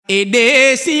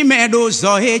Ede si medo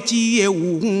zo hechi e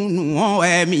uhunu o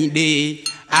emide.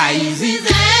 Aizi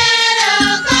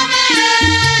zero kome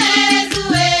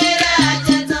zuera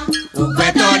cheton.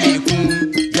 Ukweto de kun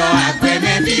yo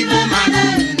akweme vivo manu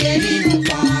ngeri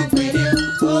mkonkwere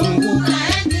ongu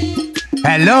kaendi.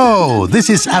 Hello, this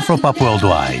is Afropop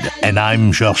Worldwide, and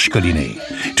I'm Georges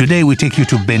Collinet. Today we take you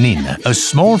to Benin, a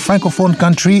small francophone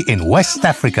country in West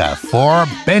Africa, for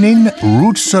Benin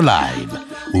Roots Alive.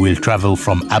 We will travel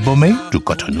from Abomey to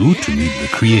Cotonou to meet the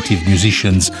creative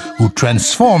musicians who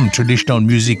transform traditional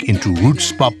music into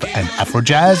roots pop and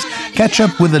Afro-jazz, catch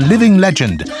up with a living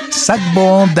legend,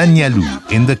 Sagbo Danielou,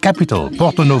 in the capital,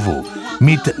 Porto Novo,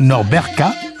 meet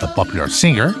Norberka, a popular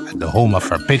singer, at the home of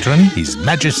her patron, His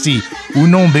Majesty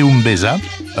Unon Beumbeza,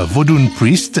 a Vodun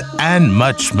priest, and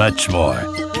much, much more.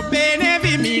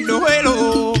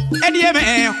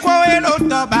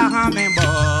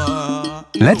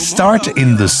 Let's start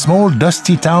in the small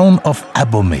dusty town of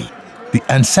Abomey, the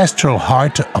ancestral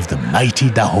heart of the mighty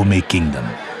Dahomey Kingdom.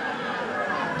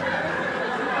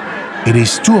 It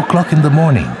is 2 o'clock in the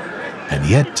morning, and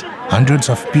yet hundreds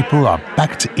of people are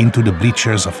packed into the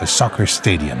bleachers of a soccer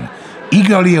stadium,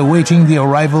 eagerly awaiting the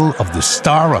arrival of the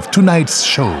star of tonight's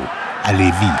show,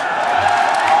 Alevi.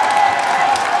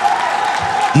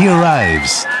 He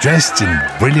arrives dressed in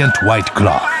brilliant white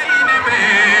cloth.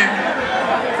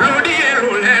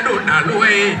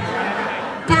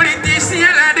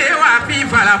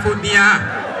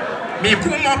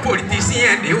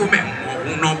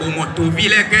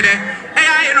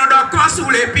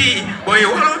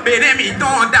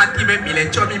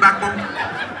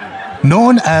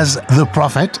 Known as the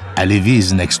Prophet, Alevi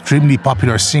is an extremely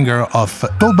popular singer of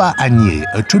Toba Anye,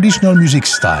 a traditional music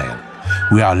style.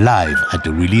 We are live at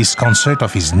the release concert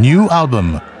of his new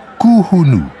album,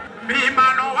 Kuhunu.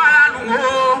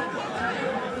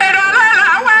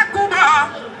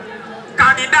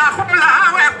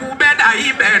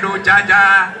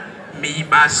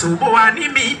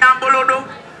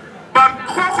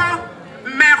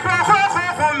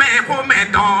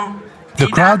 The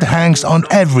crowd hangs on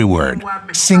every word,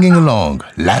 singing along,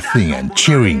 laughing and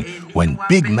cheering when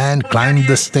big men climb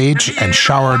the stage and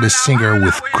shower the singer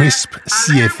with crisp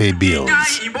CFA bills.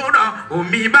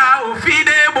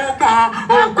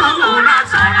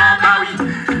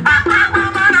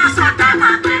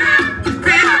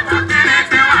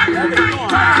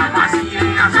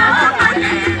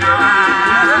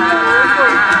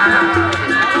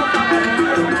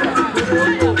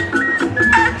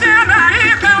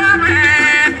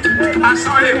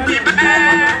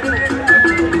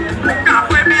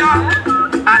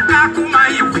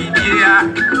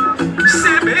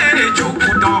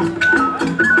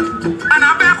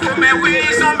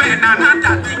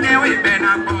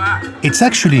 It's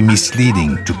actually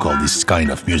misleading to call this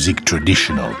kind of music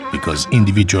traditional, because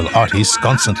individual artists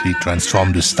constantly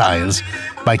transform the styles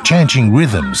by changing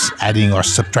rhythms, adding or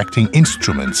subtracting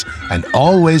instruments, and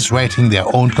always writing their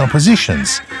own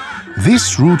compositions.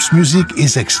 This roots music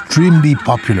is extremely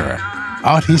popular.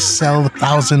 Artists sell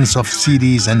thousands of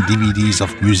CDs and DVDs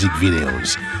of music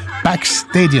videos, pack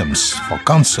stadiums for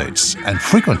concerts, and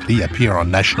frequently appear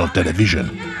on national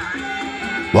television.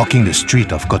 Walking the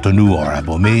street of Cotonou or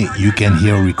Abomey, you can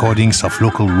hear recordings of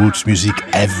local roots music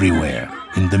everywhere,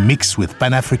 in the mix with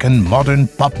Pan-African modern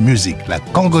pop music like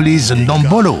Congolese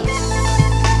Ndombolo.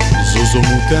 Zozo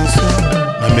Moutense,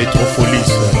 la métropolis,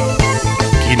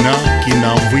 Kina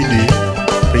Mwini,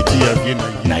 Petit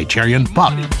Aviena. Nigerian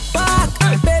pop.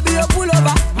 Baby, you pull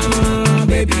over.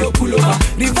 Baby, you pull over.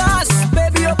 Reverse,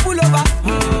 baby, you pull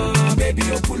over. Baby,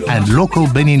 you pull over. And local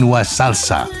Beninois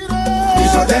salsa.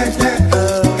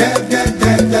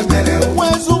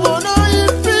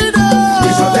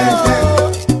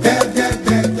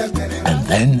 And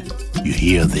then you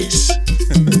hear this.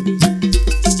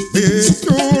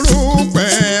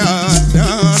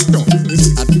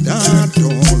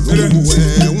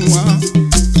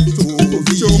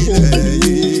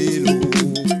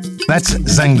 That's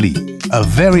Zangli, a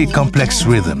very complex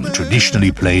rhythm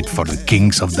traditionally played for the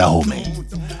kings of Dahomey.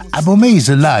 Abomey is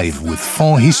alive with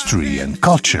Fon history and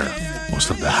culture. Most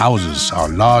of the houses are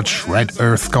large red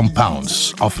earth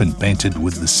compounds, often painted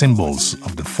with the symbols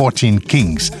of the 14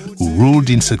 kings who ruled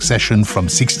in succession from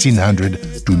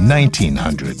 1600 to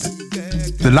 1900.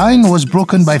 The line was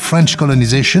broken by French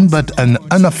colonization, but an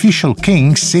unofficial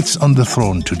king sits on the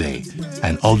throne today,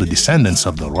 and all the descendants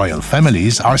of the royal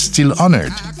families are still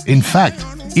honored. In fact,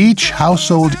 each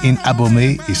household in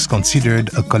Abomey is considered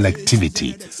a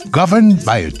collectivity, governed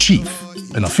by a chief,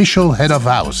 an official head of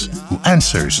house who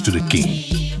answers to the king.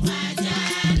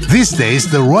 These days,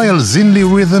 the royal Zinli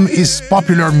rhythm is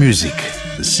popular music.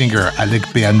 the singer Alec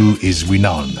Peanou is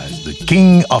renowned as the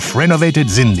king of renovated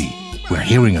Zinli. We're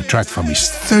hearing a track from his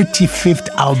 35th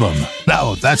album.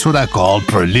 Now, that's what I call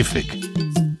prolific.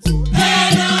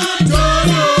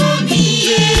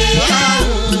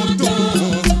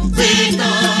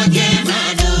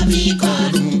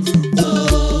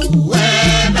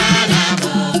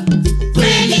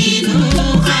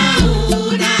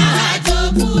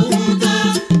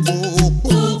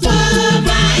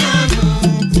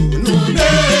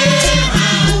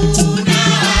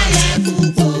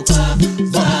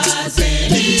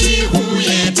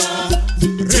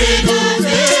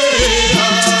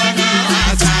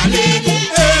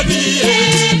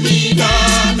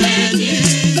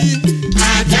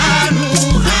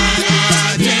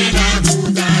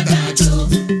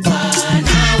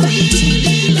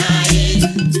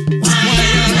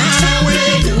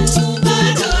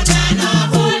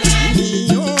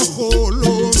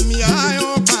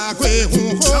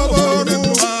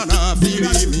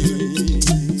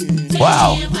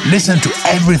 Wow, listen to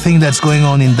everything that's going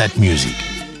on in that music.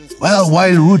 Well,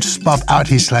 while roots pop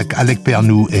artists like Alec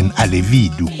Peanou and Alevi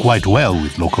do quite well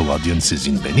with local audiences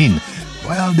in Benin,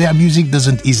 well, their music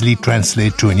doesn't easily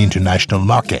translate to an international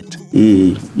market.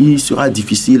 Et il sera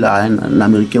difficile à un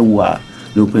Américain ou à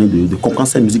l'Européen de comprendre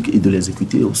cette musique et de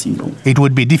l'exécuter aussi. Donc. It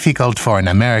would be difficult for an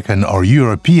American or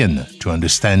European to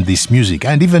understand this music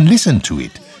and even listen to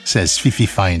it, says Fifi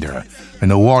Finder, an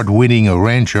award-winning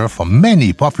arranger for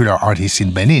many popular artists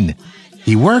in Benin.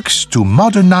 He works to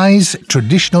modernize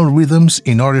traditional rhythms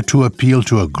in order to appeal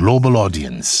to a global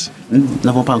audience. Nous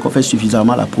n'avons pas encore fait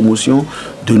suffisamment la promotion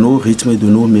de nos rythmes et de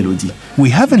nos mélodies. We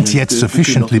haven't yet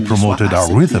sufficiently promoted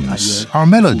our rhythms, our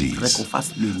melodies.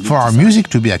 For our music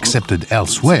to be accepted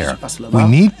elsewhere, we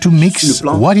need to mix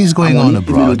what is going on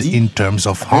abroad in terms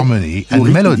of harmony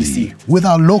and melody with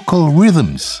our local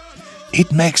rhythms.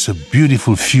 It makes a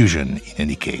beautiful fusion in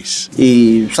any case.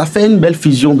 Et ça fait une belle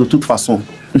fusion de toute façon.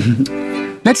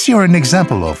 Let's hear an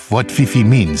example of what Fifi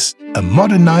means. A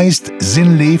modernized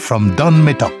Zinli from Don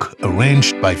Metok,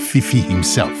 arranged by Fifi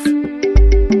himself.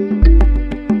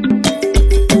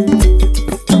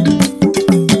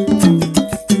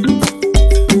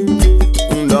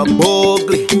 Undo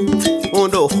bogli,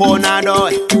 undo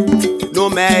honadoi, no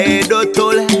me do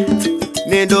tole,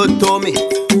 ne do tomi.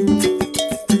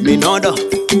 Minodo,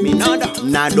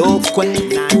 nado kwe,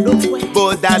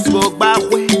 bodas go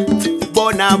bakwe,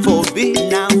 bonafobi,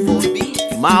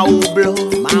 maublo,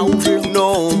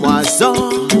 no mwazo,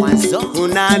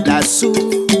 unadasu,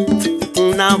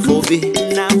 unafobi,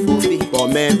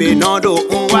 Comme binodo,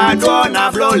 unwado na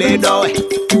vlo le doe.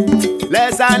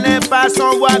 Les années passent,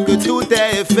 on voit que tout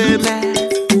est éphémère.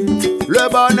 Le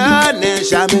bonheur n'est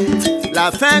jamais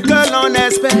la fin que l'on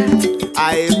espère.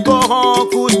 Aïe, coron,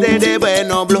 couche des débris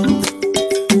non blancs.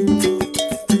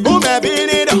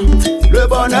 Le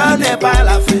bonheur n'est pas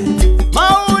la fin.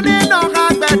 Maouni non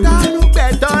rakbeta, nous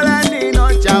pétole ni non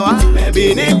chawa. Mais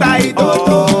bini baï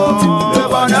toto, le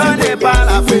bonheur n'est pas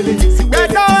la fin.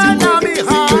 Pétole na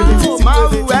miha,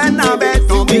 maoué na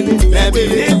bétombi. Mais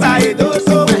bini baï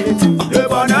toto, le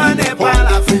bonheur n'est pas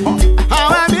la fin.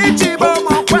 Awa bichi bo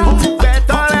mon coin,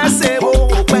 pétole c'est beau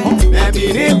au coin. Mais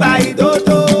bini baï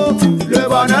toto, le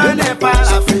bonheur n'est pas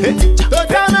la fin.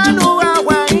 Totana nous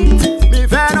awaï, mi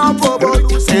fait non pour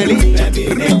beau c'est li. Mais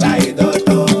bini baï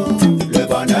toto, le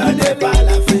bonheur n'est pas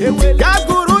la fin.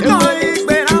 Yagourou non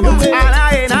ikberamo, ala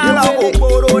ena lo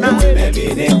okorona. Mais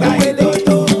bini baï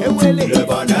toto, le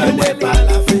bonheur n'est pas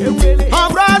la fin.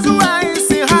 Ambroise ou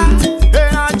aïsira, et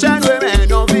la chaîne we men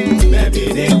non vi. Mais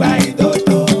bini baï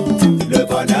toto, le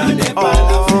bonheur n'est pas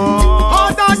la fin.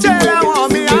 On t'en chez la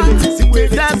wamia, si we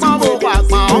viens sans beau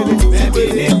croissant. Mais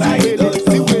bini baï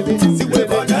toto, le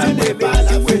bonheur n'est pas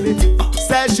la fin.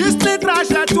 C'est juste les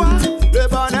trash à toi, le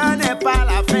bonheur n'est pas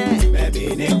la fin. Mais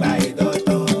bini baï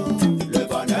toto, le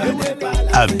bonheur n'est pas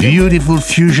la fin. A beautiful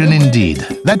fusion indeed.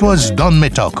 That was Don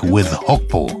Metok with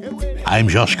Hokpo. I'm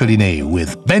Georges Collinet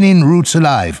with Benin Roots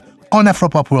Alive on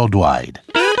Afropop Worldwide.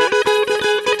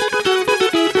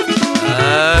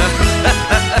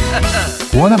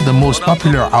 One of the most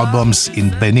popular albums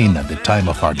in Benin at the time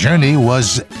of our journey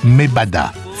was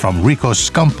Mebada from Ricos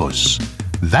Campos.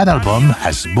 That album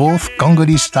has both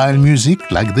Congolese-style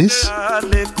music like this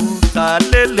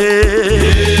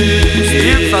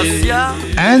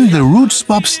and the roots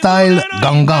pop style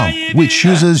gangan, which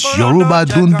uses Yoruba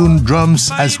dundun drums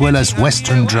as well as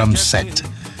Western drum set,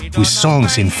 with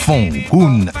songs in Fon,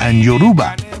 Hun, and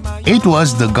Yoruba. It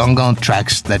was the gangan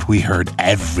tracks that we heard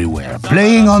everywhere,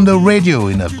 playing on the radio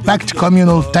in a packed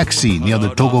communal taxi near the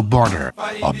Togo border,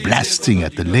 or blasting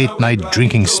at the late-night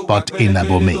drinking spot in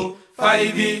Abomey.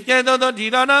 Faivi, que todo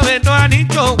tiro no vendo a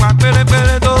nicho, guapere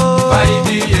pere do.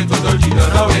 Faivi, que todo tiro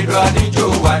no vendo a nicho,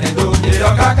 guanedo,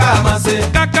 tiro caca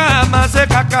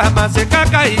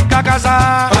y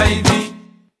cacasa. Faivi.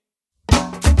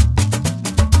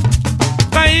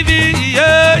 Faivi,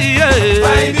 yeah, yeah.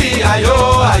 Faivi,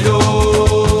 ayo, ayo.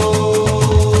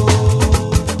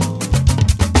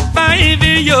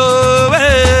 Faivi, yo,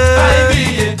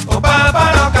 Faivi, o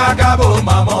papa no cacabo,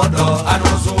 mamondo,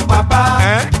 anosu papa.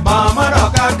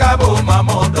 Mamondo cacabo,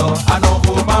 mamondo,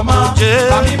 anoku mama.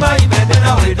 Mami mai mete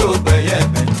na wedo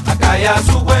beyeme, akaya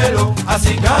suwelo,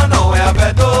 asigano we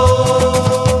abeto.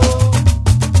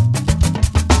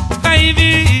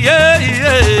 Faivi, yeah,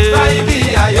 yeah.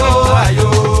 Faivi, ayo, ayo.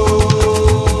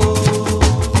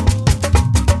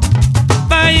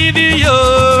 Faivi, yo,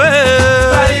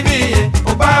 Faivi, o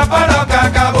papa no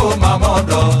cacabo,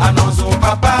 mamondo, anosu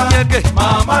papa.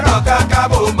 Mama no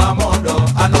cacabo, mamondo,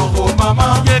 anoku mama.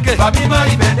 Mami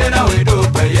mai mete na wedo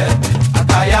beyeme,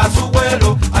 akaya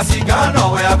suwelo,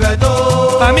 asigano we abeto.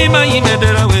 Mami mai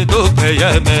mete na wedo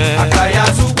beyeme, akaya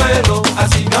suwelo,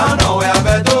 asigano we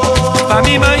abeto.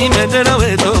 Mami mai mete na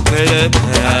wedo beyeme,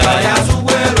 akaya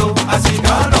suwelo,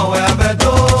 asigano we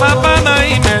abeto. Papa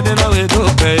mai mete na wedo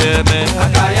beyeme,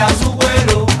 akaya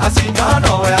suwelo,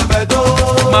 asigano we abeto.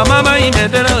 Mama mai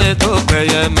mete na wedo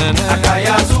beyeme,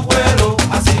 akaya suwelo,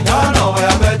 asigano we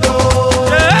abeto.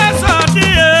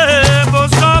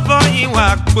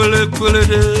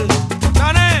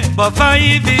 But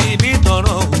Faivi, mi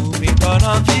tono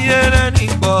fiere ni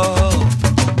bo.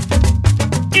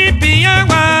 Ipi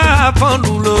yawa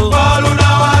fonulo, foluna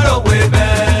waro webe.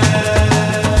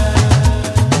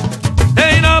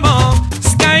 Hey no mo,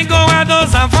 sky go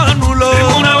ados and fonulo.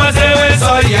 Una wa sewe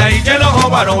soya ijelo ho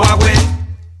waro wawe.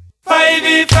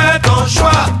 Faivi, fais ton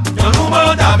choix, ton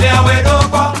numéro d'abia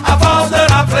wedopa. À force de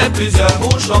rappeler plusieurs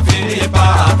bouches, on finit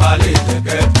par avaler tes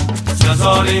cœurs.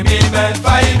 Sont les mimes,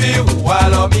 Faivi ou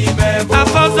alors mimes. À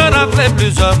force de rappeler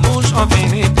plusieurs mouches, on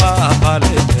finit par avaler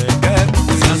des gueules.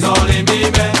 Ce sont les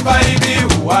mimes, Faivi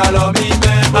ou alors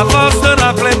mimes. À force de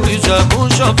rappeler plusieurs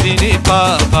mouches, on finit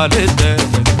par avaler des gueules.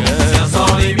 Ce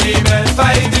sont les mimes,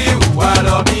 Faivi ou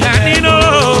alors mimes. Nanino,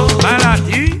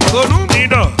 maladi,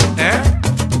 konumido,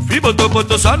 fiboto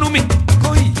boto sanumi,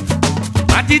 koi.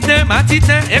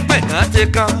 Matite, ekwe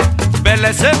nateka.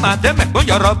 Belle se mate me con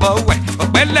yorobo we.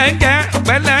 Belenge.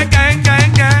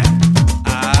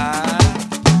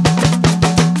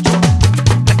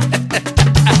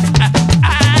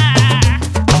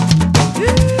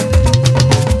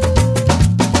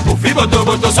 Ufi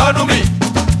boto sonumi.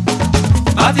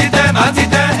 Matite,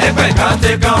 ekwe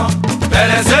kante kan.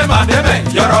 Belle se mate me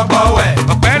yorobo we.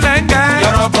 Belenge.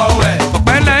 Yorobo we.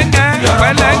 Belenge.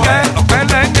 Yorobo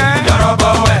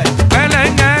we.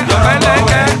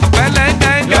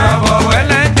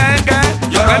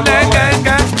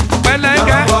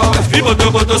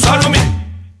 Boto salumi.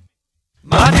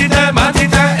 Matite,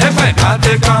 efe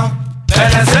katekan.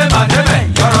 Belese mademe,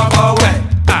 yorobo we.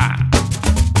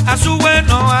 Asuwe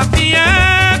no pia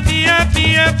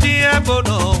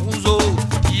bono uzo.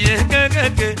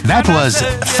 That was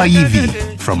Faivi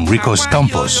from Ricos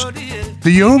Campos.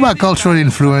 The Yoruba cultural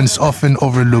influence, often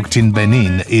overlooked in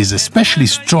Benin, is especially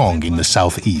strong in the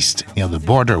southeast, near the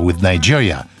border with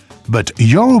Nigeria. But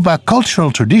Yoruba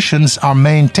cultural traditions are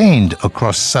maintained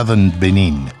across southern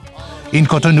Benin. In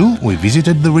Cotonou, we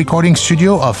visited the recording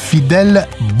studio of Fidel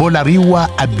Bolariwa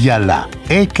Abiala,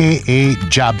 aka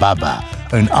Jababa,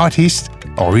 an artist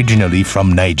originally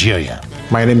from Nigeria.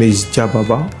 My name is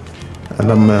Jababa, and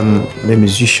I'm a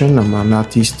musician. I'm an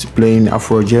artist playing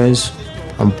Afro jazz.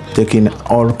 I'm taking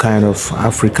all kind of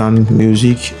African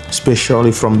music,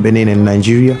 especially from Benin and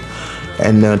Nigeria,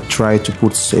 and try to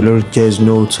put a little jazz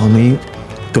notes on it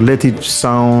to let it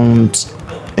sound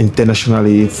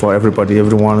internationally for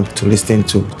everyone to listen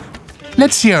to.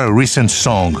 Let's hear a recent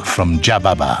song from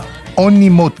Jababa,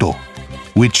 Onimoto,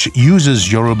 which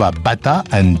uses Yoruba bata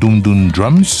and dundun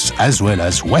drums as well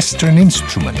as Western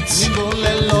instruments.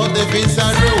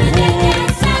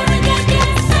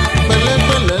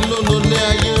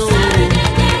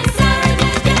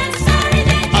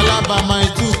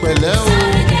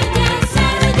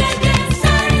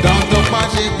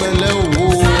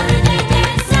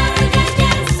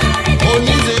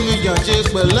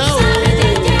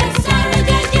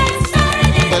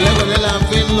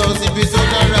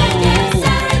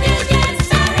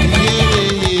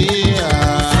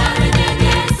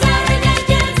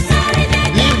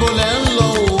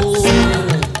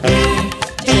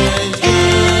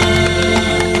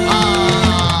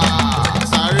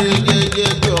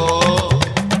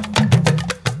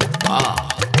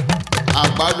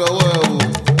 Àgbàdo owó ẹ̀ wò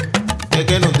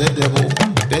gẹ́gẹ́ nù dẹ́dẹ̀ bò.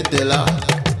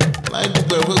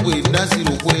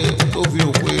 tó fi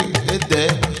òwe ẹ̀tẹ́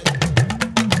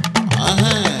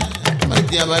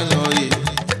mẹ́tì abáyé ọ̀yẹ́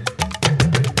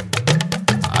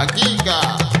àkíkà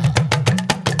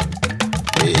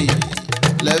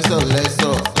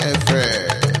lẹ́sọ̀ ẹ̀fẹ̀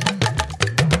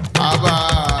àbá.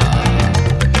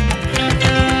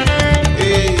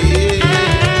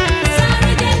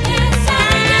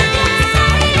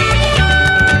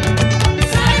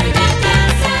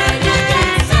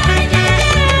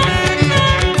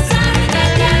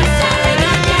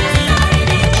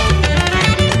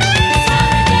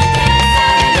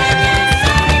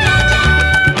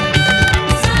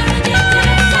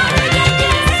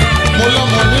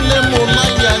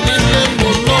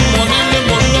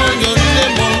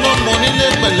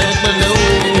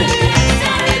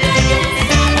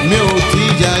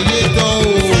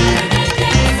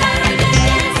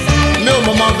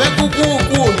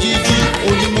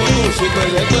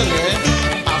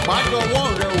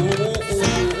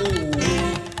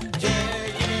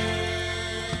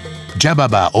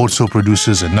 Jababa also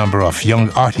produces a number of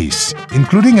young artists,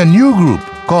 including a new group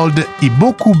called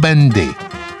Iboku Bende,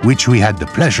 which we had the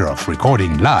pleasure of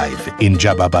recording live in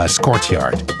Jababa's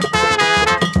courtyard.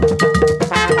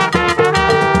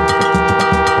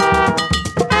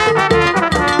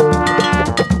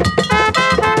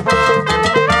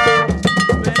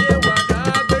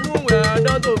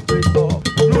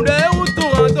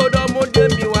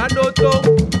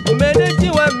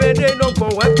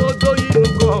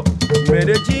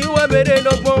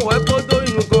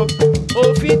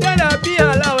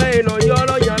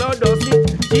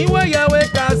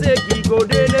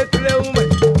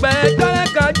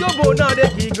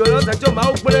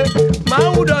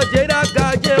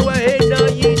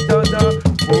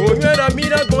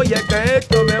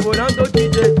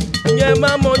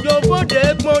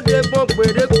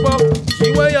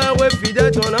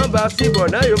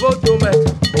 Now you vote to me.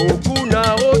 Oh,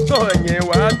 now, oh, so, and you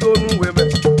are to women.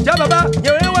 Jababa,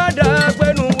 you are dark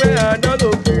when we are not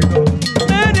okay.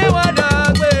 Then you are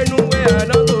dark when we are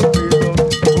not okay.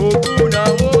 Oh,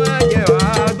 now, oh, and you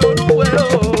are to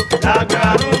well.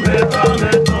 Lagarum,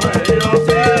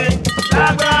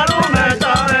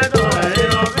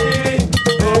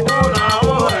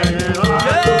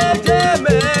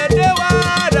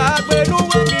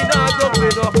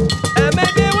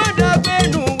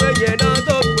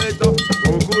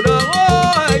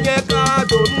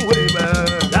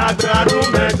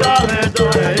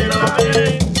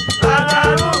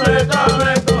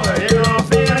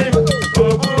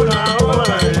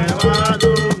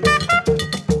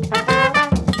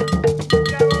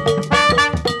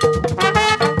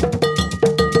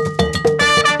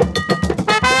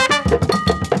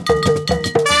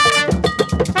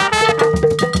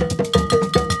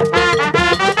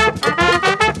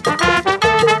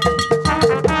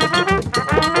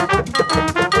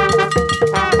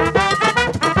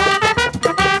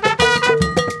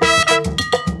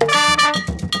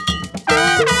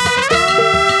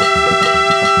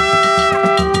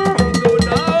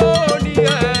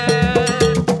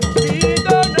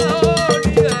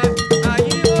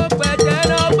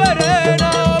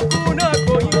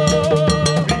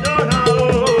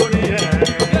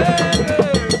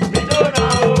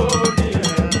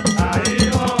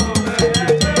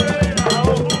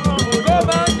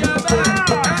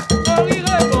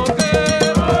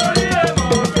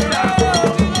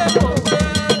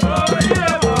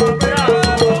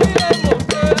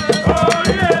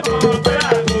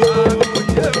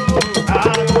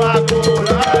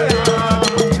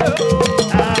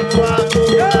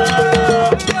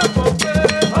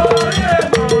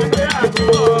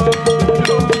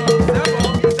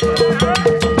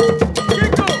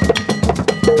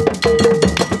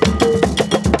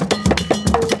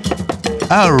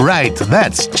 All right,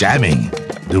 that's jamming.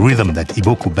 The rhythm that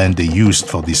Iboku Bende used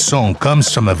for this song comes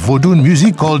from a Vodun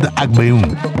music called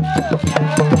Agbeun.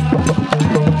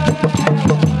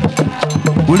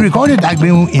 We recorded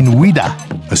Agbeun in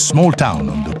Ouida, a small town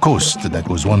on the coast that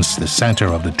was once the center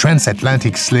of the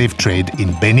transatlantic slave trade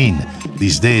in Benin.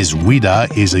 These days,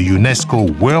 Ouida is a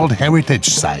UNESCO World Heritage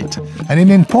Site and an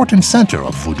important center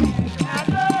of Vodun.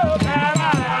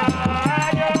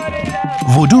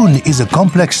 Vodun is a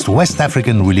complex West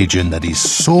African religion that is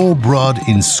so broad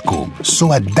in scope,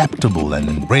 so adaptable and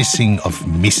embracing of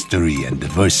mystery and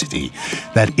diversity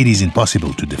that it is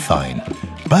impossible to define.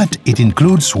 But it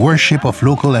includes worship of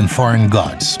local and foreign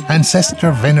gods,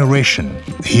 ancestor veneration,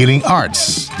 healing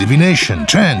arts, divination,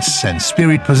 trance and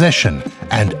spirit possession,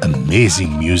 and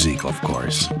amazing music, of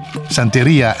course.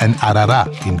 Santeria and Arara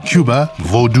in Cuba,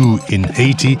 Vodou in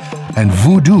Haiti, and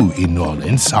voodoo in New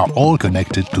Orleans are all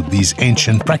connected to these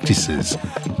ancient practices.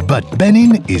 But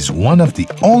Benin is one of the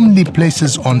only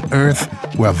places on earth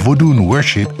where voodoo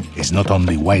worship is not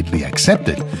only widely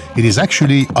accepted, it is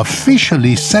actually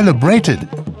officially celebrated.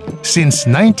 Since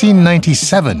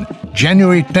 1997,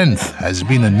 January 10th has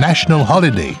been a national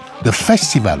holiday, the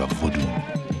Festival of Voodoo.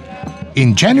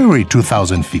 In January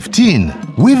 2015,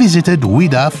 we visited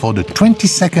Ouidah for the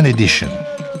 22nd edition.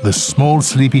 The small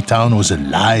sleepy town was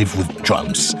alive with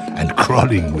drums and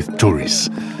crawling with tourists.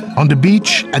 On the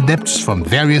beach, adepts from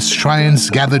various shrines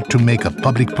gathered to make a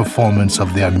public performance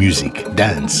of their music,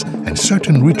 dance, and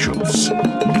certain rituals.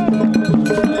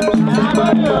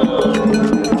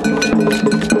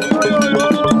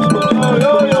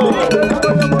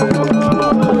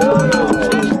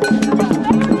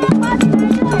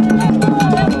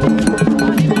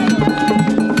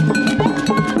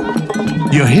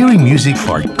 You're hearing music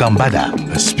for Gambada,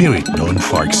 a spirit known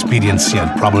for expediency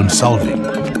and problem solving.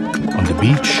 On the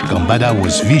beach, Gambada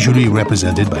was visually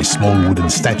represented by small wooden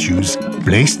statues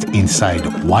placed inside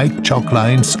white chalk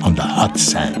lines on the hot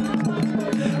sand.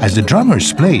 As the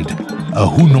drummers played, a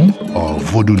Hunon, or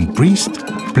Vodun priest,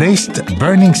 placed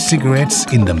burning cigarettes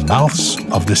in the mouths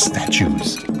of the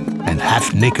statues, and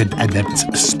half-naked adepts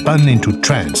spun into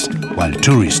trance while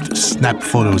tourists snapped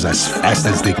photos as fast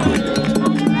as they could.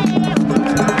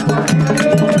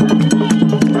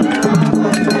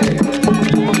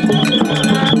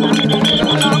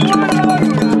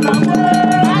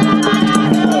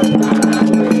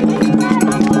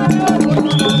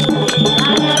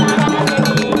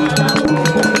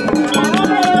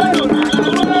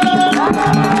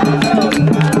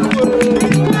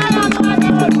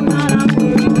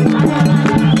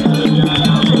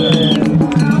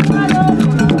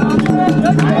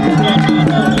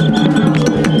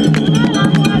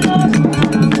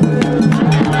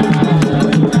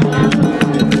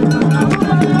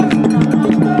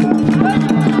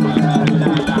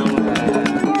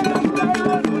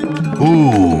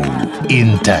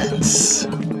 Intense.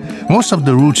 Most of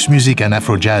the roots music and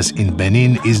Afro-jazz in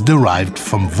Benin is derived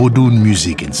from Vodun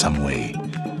music in some way,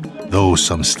 though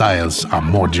some styles are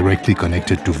more directly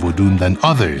connected to Vodun than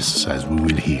others, as we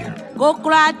will hear.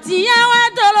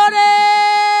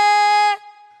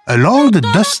 Along the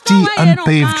dusty,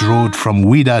 unpaved road from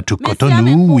Ouidah to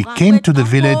Cotonou, we came to the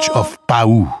village of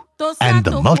Paou and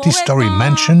the multi-story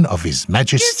mansion of His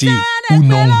Majesty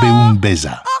Ounon Beoum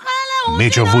Beza, a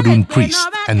major Vodun priest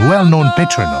and well-known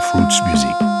patron of roots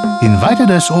music. He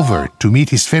invited us over to meet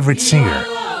his favorite singer,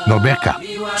 Norberka.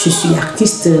 Je suis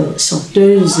artiste,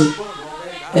 chanteuse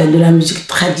de la musique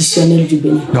traditionnelle du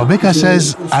Bénin. Norberka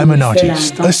says, I'm an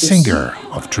artist, a singer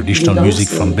of traditional music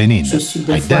from Benin.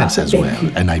 I dance as well,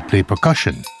 and I play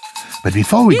percussion. But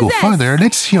before we go further,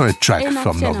 let's hear a track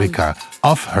from Norberka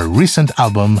off her recent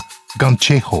album,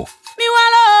 Gancheho.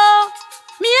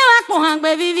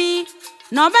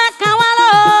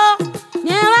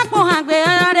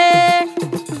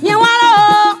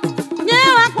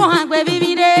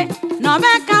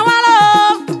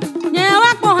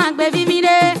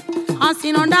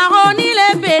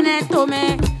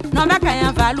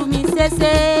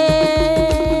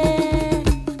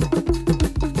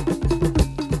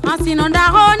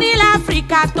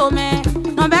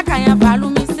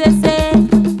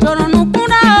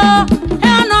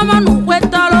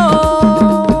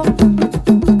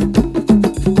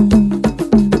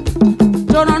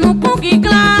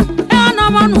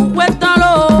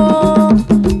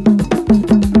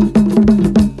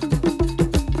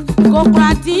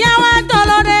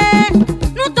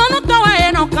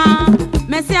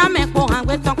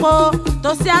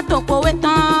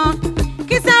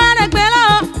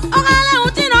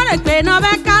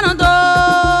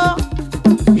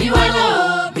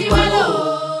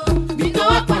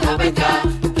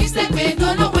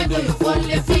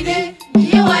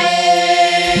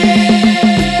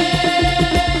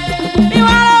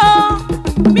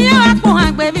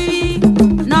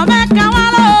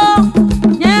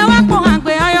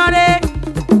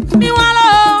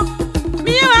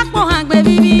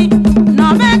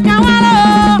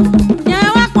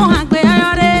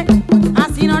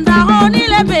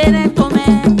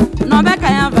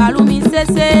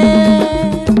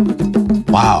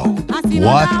 Wow,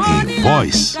 what a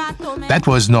voice! That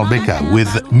was Norberka with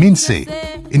Minse.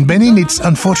 In Benin, it's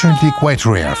unfortunately quite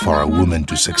rare for a woman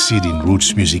to succeed in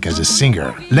roots music as a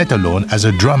singer, let alone as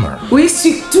a drummer. Oui,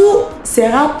 surtout, c'est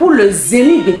rare pour le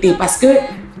Zinlik Bete parce que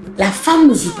la femme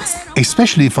ne joue pas ça.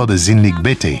 Especially for the Zinlik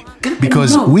Bete,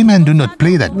 because women do not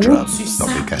play that drum,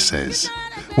 Norberka says.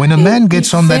 When a man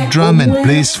gets on that drum and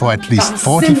plays for at least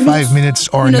 45 minutes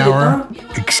or an hour,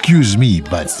 excuse me,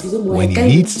 but when he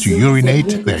needs to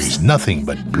urinate, there is nothing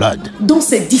but blood. Donc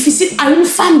c'est difficile à une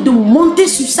femme de monter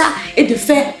sur ça et de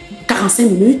faire 45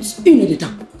 minutes, 1 heure de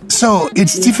temps. So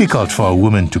it's difficult for a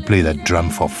woman to play that drum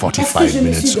for 45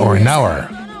 minutes or an hour.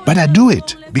 But I do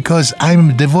it because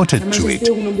I'm devoted to it.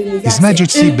 His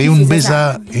Majesty Beyoun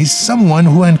Beza is someone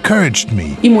who encouraged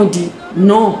me. Ils m'ont dit,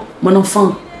 non, mon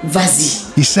enfant, vas-y.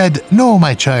 He said, no,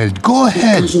 my child, go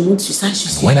ahead. Quand je monte sur ça, je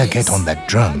suis When à I get on that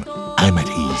drum, I'm at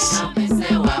ease.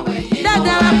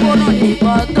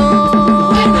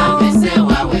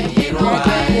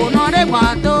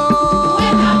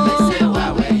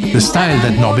 The style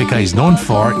that Norbeka is known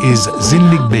for is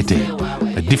Zinlig Bete,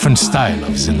 a different style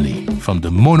of Zinli from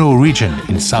the Mono region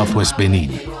in southwest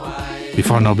Benin.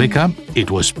 Before Norbeka,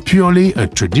 it was purely a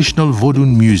traditional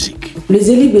Vodun music. Le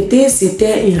Zinlig Bete,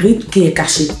 c'était un rythme qui est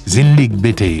caché. Zinlig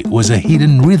Bete was a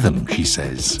hidden rhythm, she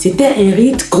says. C'était un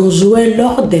rythme qu'on jouait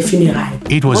lors des funérailles.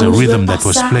 It was a rhythm that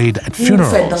was played at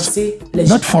funerals,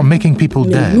 not for making people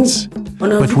dance.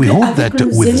 But we hope that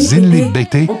with Zinlig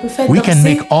Bete, we can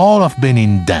make all of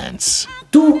Benin dance.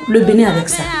 Tout le Bénin avec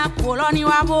ça.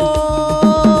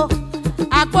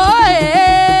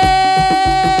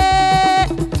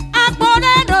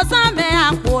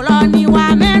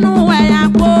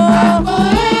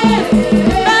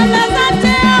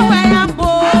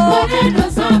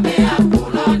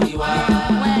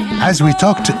 As we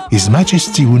talked, His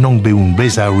Majesty Unong Beyoun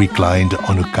Beza reclined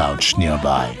on a couch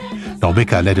nearby.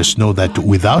 Norbeka let us know that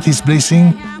without his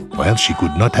blessing, well, she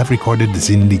could not have recorded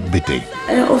Zinlig Bete.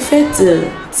 Au fait,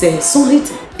 c'est son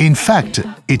rythme. In fact,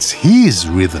 it's his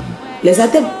rhythm. Les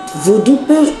adeptes vaudou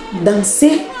peuvent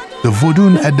danser. The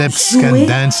Vodun adepts can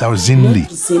dance our Zinli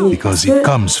because it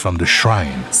comes from the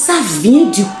shrine. Ça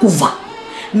vient du couvent.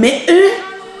 Mais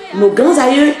eux, nos grands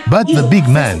aïeux, but the big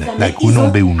man, like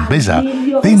Unong Beyoun Beza,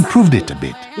 they improved it a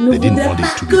bit. They didn't want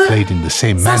it to be played in the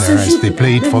same manner as they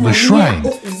played for the shrine.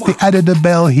 They added a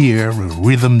bell here, a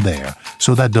rhythm there,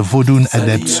 so that the Vodun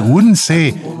adepts wouldn't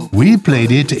say, we played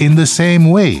it in the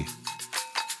same way.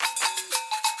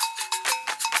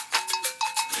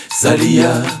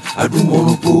 Salia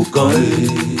adumono pokae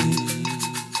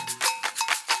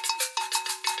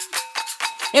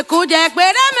Ekuje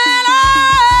gbere mela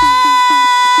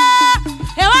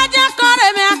Ewaje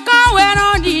kore me akawe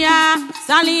rondia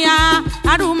Salia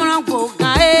adumono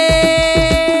pokae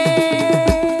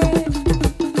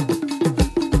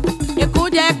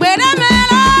Ekuje gbere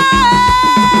mela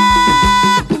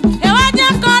Ewaje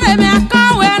kore me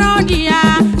akawe rondia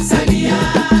Salia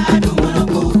adumono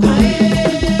pokae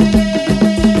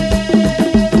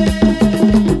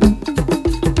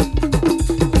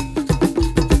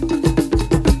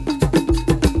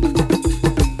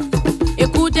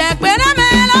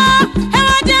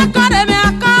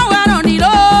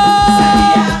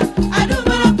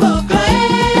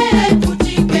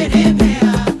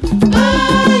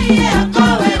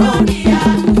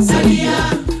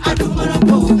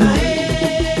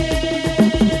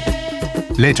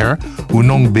Later,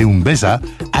 Unong Beyoun Beza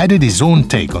added his own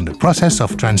take on the process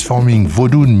of transforming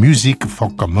Vodun music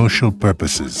for commercial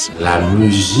purposes. La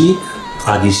musique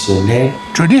traditionnelle.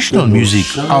 Traditional music,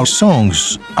 our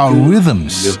songs, our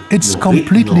rhythms, it's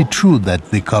completely true that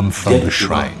they come from the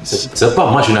shrines. C'est pas,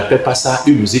 moi je n'appelle pas ça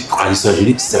une musique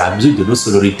traditionnelle, c'est la musique de nos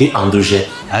sonorités endogènes.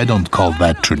 I don't call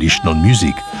that traditional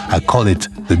music. I call it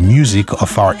the music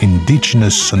of our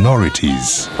indigenous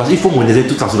sonorities. Parce qu'il faut moderniser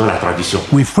tout en selon la tradition.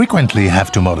 We frequently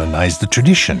have to modernize the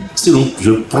tradition. Si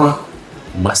je prends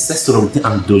ces sonorités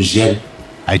endogènes,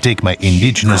 I take my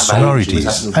indigenous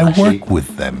sonorities, I work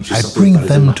with them, I bring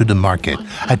them to the market,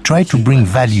 I try to bring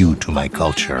value to my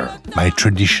culture, my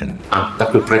tradition.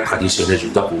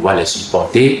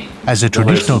 As a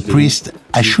traditional priest,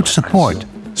 I should support,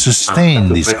 sustain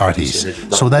these artists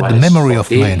so that the memory of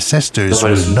my ancestors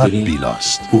will not be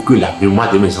lost.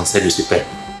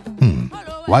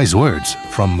 Wise words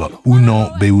from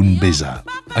Unong Beyoun Beza,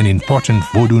 an important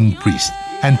Vodun priest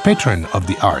and patron of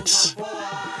the arts.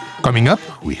 Coming up,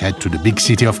 we head to the big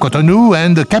city of Cotonou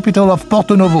and the capital of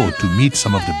Porto Novo to meet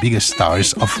some of the biggest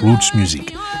stars of roots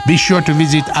music. Be sure to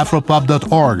visit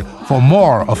afropop.org for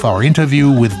more of our interview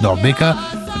with Norbeka,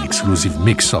 an exclusive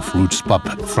mix of roots pop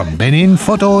from Benin,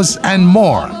 photos, and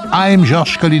more. I'm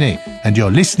Georges Collinet, and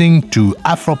you're listening to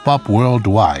Afropop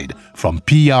Worldwide from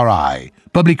PRI,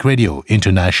 Public Radio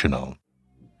International.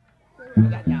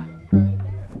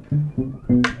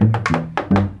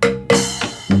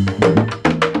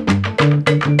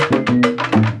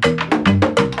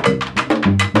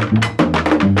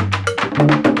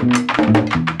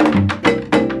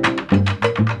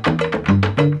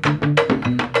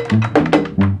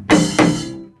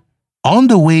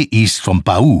 east from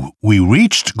Pau, we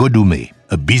reached Godoumé,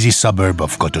 a busy suburb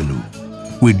of Cotonou.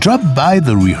 We dropped by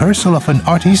the rehearsal of an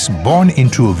artist born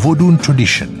into a Vodun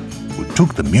tradition, who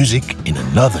took the music in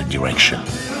another direction.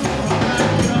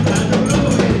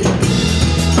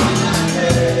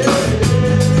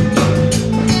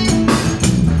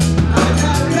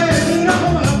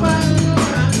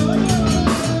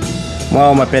 Moi,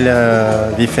 on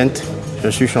m'appelle Vifent. Je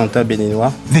suis chanteur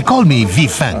béninois. They call me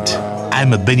Vifent.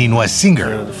 I'm a Beninois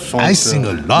singer. I sing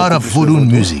a lot of Vodun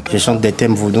music. Je chante des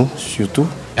thèmes Vodun, surtout.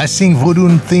 I sing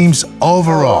Vodun themes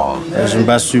overall. Je me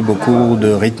base sur beaucoup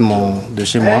de rythmes de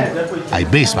chez moi. I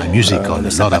base my music on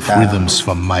a lot of rhythms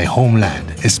from my homeland,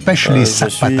 especially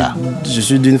Sakpata. Je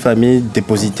suis d'une famille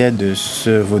dépositaire de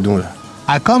ce Vodun-là.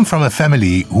 I come from a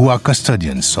family who are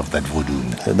custodians of that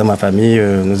Vodun. Dans ma famille,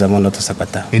 nous avons notre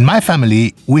Sakpata. In my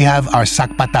family, we have our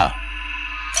Sakpata.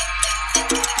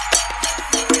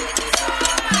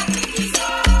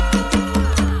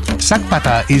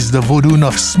 Sakpata is the Vodun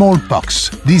of smallpox,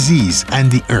 disease, and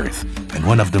the earth, and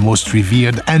one of the most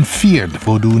revered and feared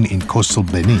Vodun in coastal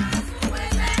Benin.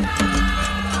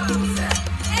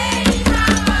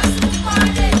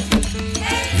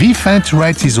 Vifent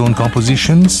writes his own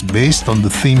compositions based on the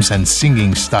themes and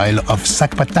singing style of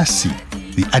Sakpatasi,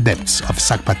 the adepts of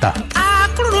Sakpata.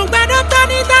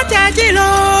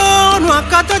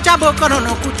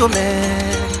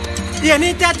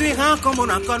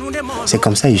 C'est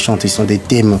comme ça ils chantent, ils sont des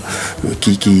thèmes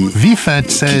qui Vifent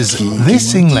says they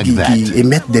sing like that.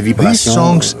 Émettent des vibrations. These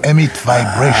songs emit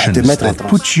vibrations that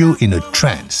put you in a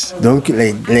trance. Donc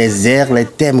les airs, les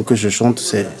thèmes que je chante,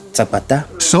 c'est Sakpata.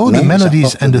 So the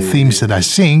melodies and the themes that I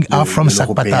sing are from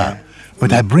Sakpata.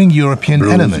 But I bring European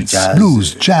elements,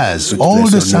 blues, jazz, all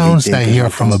the sounds that I hear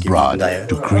from abroad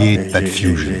to create that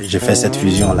fusion. J'ai fait cette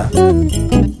fusion-là.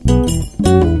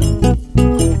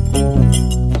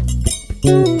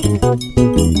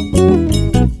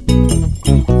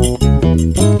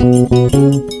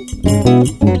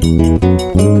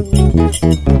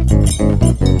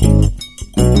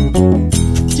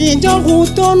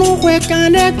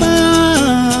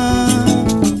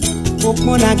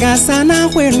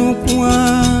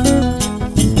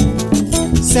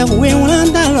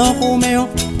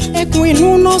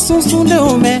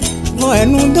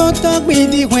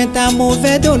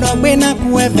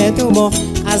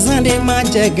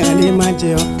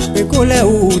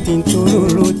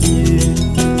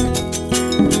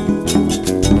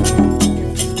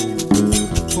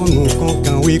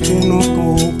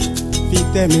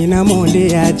 Termina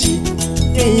monde aji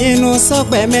eye no so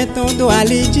pe metodo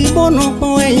aliji bono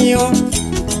pon eyin o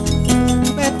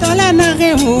petola na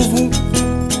removu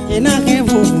e na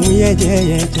removu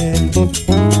yeje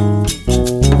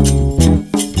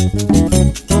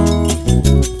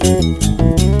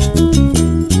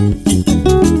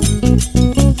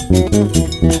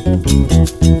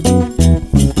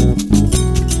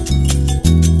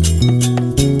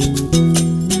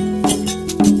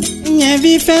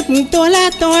Vifent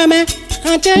ntola tome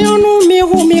ante yonu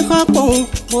miru mi hakon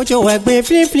bojo egbe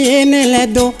flifli enele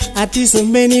do ati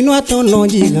sunbeni no tono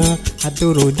jigan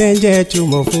atoro denje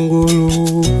chumo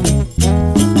fungolo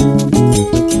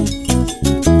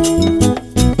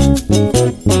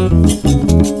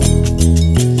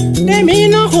Demi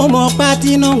no homo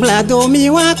pati no glado mi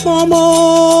wa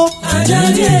pomo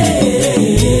Ajade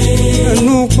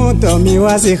Nu konto mi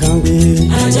wa se khangbe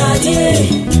Ajade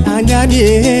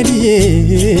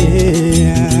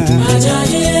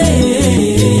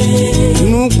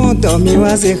Nous comptons mi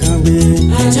wa se khambe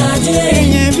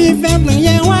Yen Vifent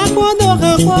yen wa kodo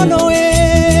kodoe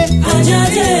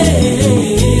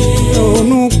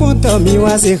Nous comptons mi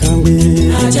wa se khambe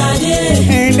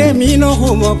Ende mi no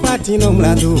homo pati no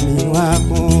mlado mi wa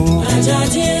kon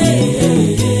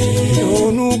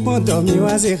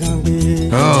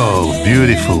Oh,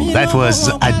 beautiful. That was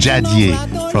Ajadie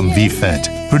from Vifent,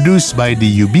 produced by the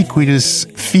ubiquitous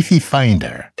Fifi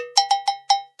Finder.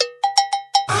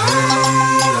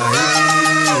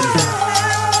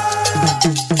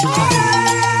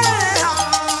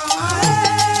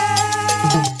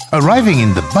 Arriving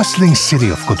in the bustling city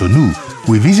of Cotonou,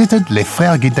 we visited Les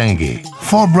Frères Guidengue,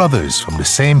 four brothers from the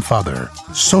same father,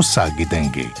 Sosa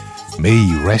Guidengue. May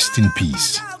he rest in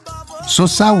peace.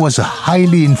 Sosa was a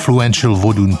highly influential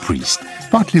Vodun priest,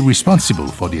 partly responsible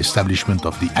for the establishment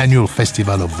of the annual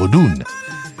festival of Vodun.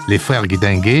 Les Frères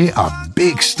Guidengue are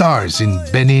big stars in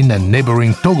Benin and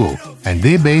neighboring Togo, and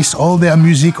they base all their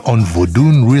music on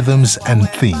Vodun rhythms and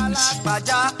themes.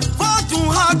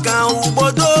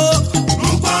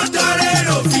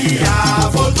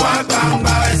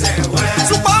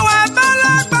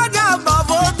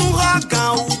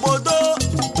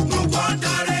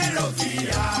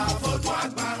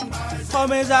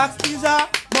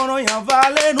 yan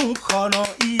vale nu kono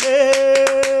iye.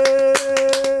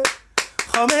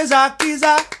 Komeza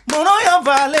kiza mono yan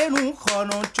vale nu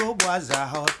kono chobwaza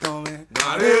hotome.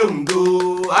 Nare mdo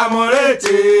amore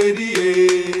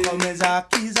tedie. Komeza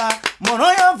kiza mono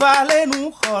yan vale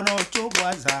nu kono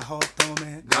chobwaza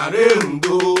hotome. Nare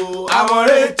mdo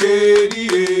amore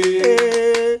tedie.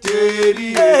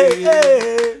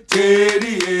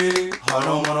 Tedie.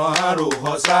 Hono mono haru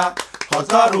hosa.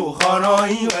 Hotaru hono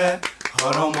iwe.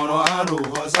 Hono mono haru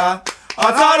hosa.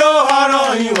 Hotaru hono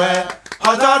iwe.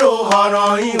 Hotaru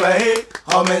hono iwe.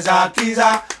 Komeza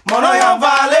kiza mono yan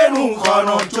vale nu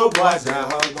kono chobwaza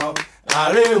hotome.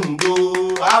 Nare mdo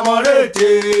amore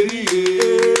tedie.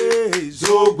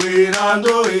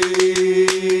 Zogbenando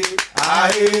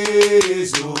ae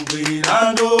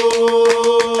zogbenando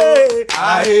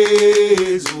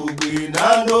ae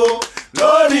zogbenando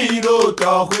lórí ló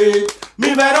tọ̀wé mi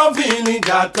bẹ̀rẹ̀ fini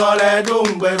jàtọ̀lẹ̀ tó ń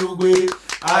gbẹrùgbé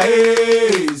ae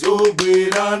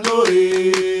zogbenando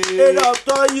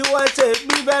Dr. USA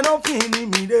mi bẹ̀rẹ̀ fini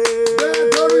mi dé.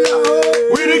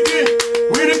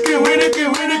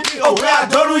 Winiki òwe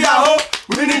àdọ́rùyàwó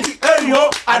Winiki ènìyàn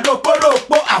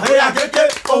àdókòlòpọ̀ àwẹ̀ àkékè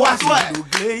owó àṣọ ẹ̀.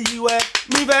 Ìdògé ìwẹ̀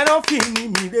mi bẹ̀rẹ̀ fini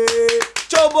mi dé.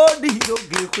 Chobodi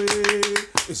ìdògé pé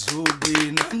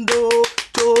zogbenando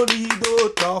torí ló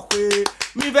tọ̀wé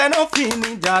mi bẹ̀rẹ̀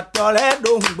fini jàtọ̀lẹ̀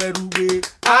tó ń gbẹrùgbé.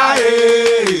 Ae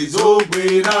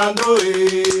zogbenando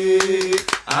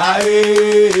ae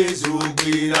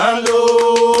zogbenando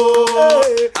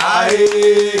ae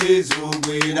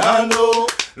zogbenando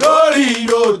lórí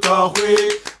ló tọ̀wé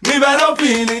mi bẹ̀rẹ̀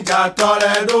fini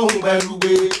jàtọ̀lẹ̀ tó ń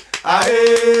gbẹrùgbé ae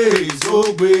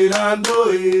zogbenando.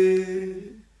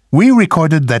 We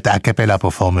recorded that a cappella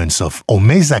performance of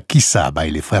Omeza Kissa by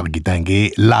les Frères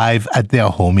Gitangué live at their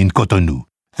home in Cotonou.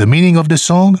 The meaning of the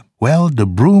song? Well, the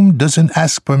broom doesn't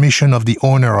ask permission of the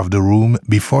owner of the room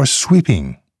before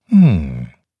sweeping.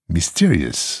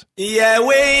 Mysterious.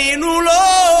 Ìyẹ̀wé inú ló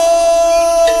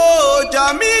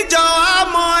jọ̀míjọ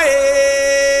àmọ́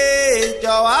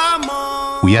jọ̀wọ́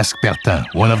àmọ́. We asked Bertin,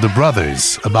 one of the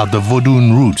brothers, about the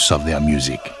Vodun roots of their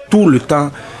music. Tout le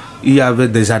temps, il y avait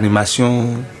des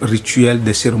animations rituelles,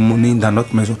 des cérémonies dans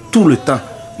notre maison. Tout le temps.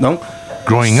 Donc,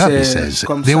 growing up, he says,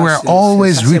 there were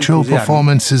always ritual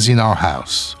performances in our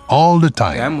house, all the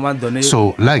time.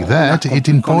 So, like that, it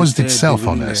imposed itself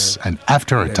on us. And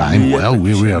after a time, well,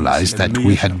 we realized that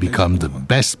we had become the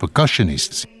best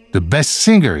percussionists, the best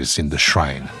singers in the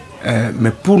shrine.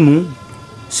 Mais pour nous,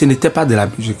 ce n'était pas de la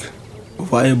musique. Vous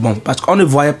voyez, bon, parce qu'on ne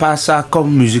voyait pas ça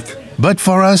comme musique. But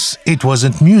for us, it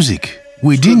wasn't music.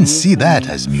 We didn't see that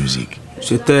as music.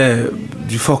 C'était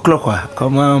du folklore, quoi.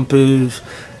 Comment on peut...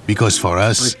 Because for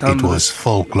us, it was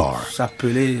folklore.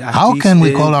 How can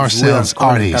we call ourselves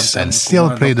artists and still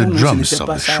play the drums of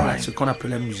the shrine?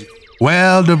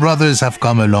 Well, the brothers have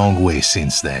come a long way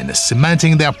since then,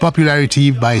 cementing their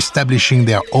popularity by establishing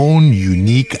their own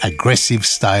unique, aggressive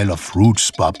style of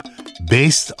roots pop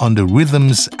based on the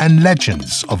rhythms and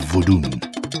legends of Vodun.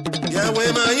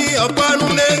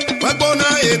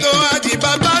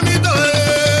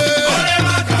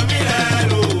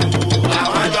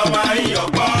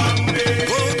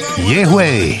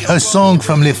 Yehwe, a song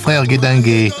from Les Frères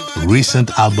Gitangué recent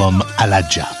album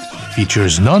Aladja,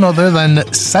 features none other than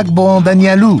Sakbo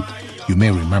Danielou. You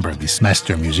may remember this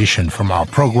master musician from our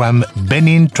program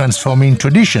Benin Transforming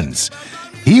Traditions.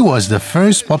 He was the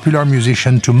first popular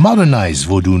musician to modernize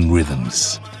Vodun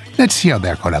rhythms. Let's hear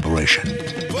their collaboration.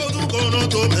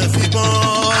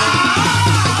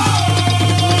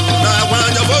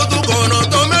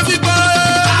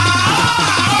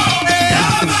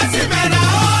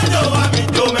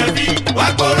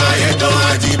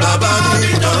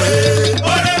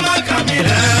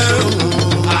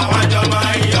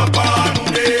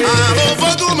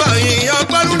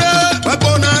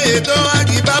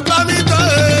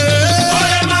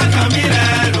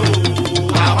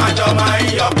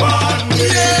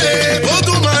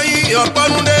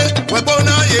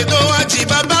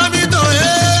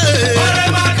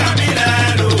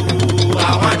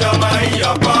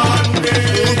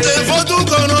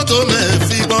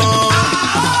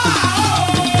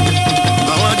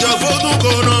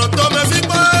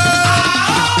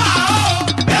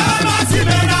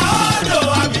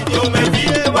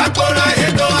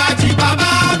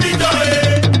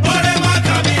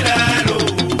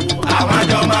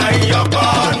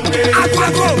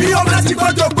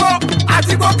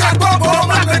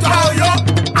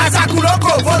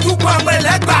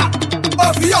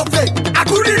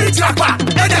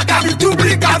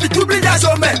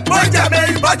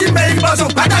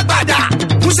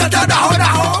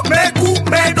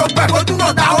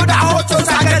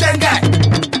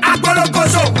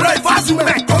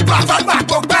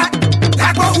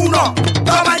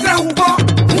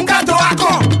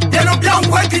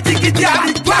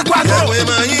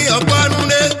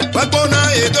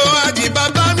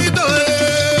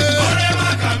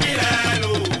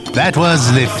 That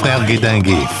was Les Frères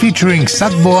Guédinguet featuring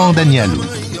Sagbohan Danialou.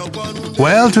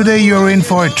 Well, today you're in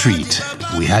for a treat.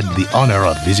 We had the honor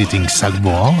of visiting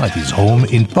Sagbohan at his home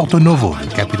in Porto Novo,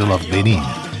 the capital of Benin.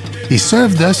 He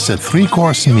served us a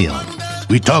 3-course meal.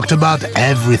 We talked about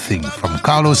everything from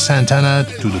Carlos Santana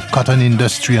to the cotton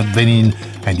industry of Benin,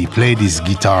 and he played his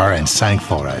guitar and sang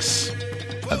for us.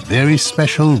 A very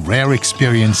special, rare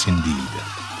experience indeed.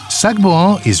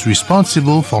 Sagbohan is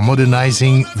responsible for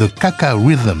modernizing the Kaka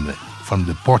rhythm from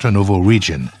the Porto Novo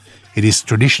region. It is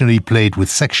traditionally played with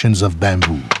sections of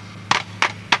bamboo.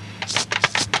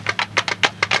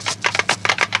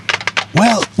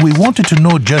 Well, we wanted to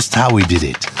know just how he did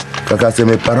it. Kaka, c'est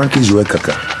mes parents qui jouaient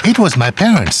Kaka. It was my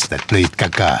parents that played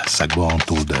Kaka, Sagbohan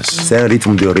told us. C'est un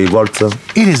rythme de révolte.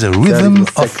 It is a rhythm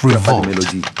of revolt,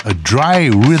 a dry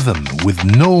rhythm with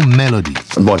no melody.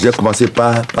 Bon, j'ai commencé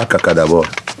par Kaka d'abord.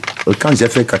 Quand j'ai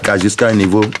fait Kaka jusqu'à un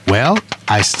niveau. Well,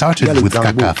 I started with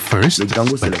Kaka first,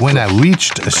 but when I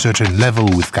reached a certain level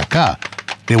with Kaka,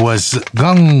 there was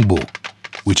Gangbo,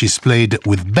 which is played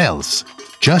with bells,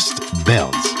 just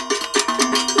bells.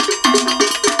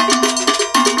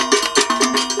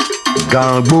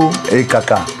 Gangbo et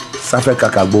Kaka, ça fait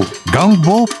Kakagbo.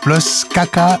 Gangbo plus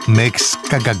Kaka makes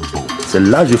Kagagbo. C'est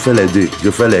là que je fais les deux. Je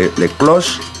fais les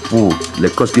cloches pour les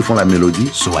cloches qui font la mélodie.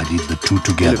 So I did the two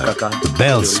together. The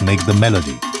bells make the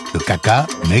melody. The Kaka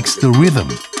makes the rhythm.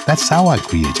 That's how I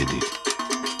created it.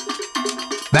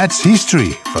 That's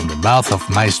history from the mouth of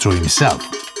Maestro himself.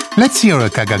 Let's hear a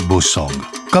Kagagbo song,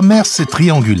 Commerce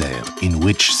Triangulaire, in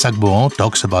which Sagbohan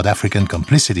talks about African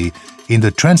complicity in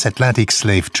the transatlantic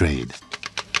slave trade.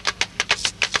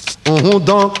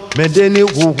 Donc, me deni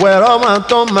kukwera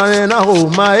manton marena ho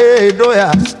mae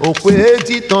doya okwe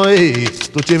titon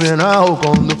to chimena ho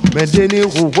kondo me deni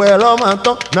kukwera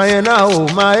manton marena ho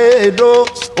mae do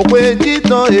okwe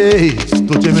titon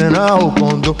to chimena ho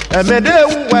kondo e me de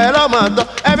kukwera manton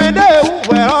e me de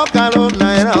kukwera kalo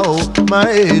naira ho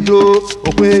mae do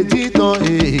okwe titon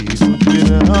to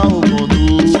chimena ho kondo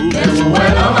e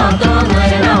kukwera manton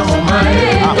marena ho mae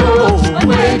do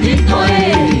okwe titon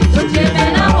to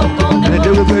chimena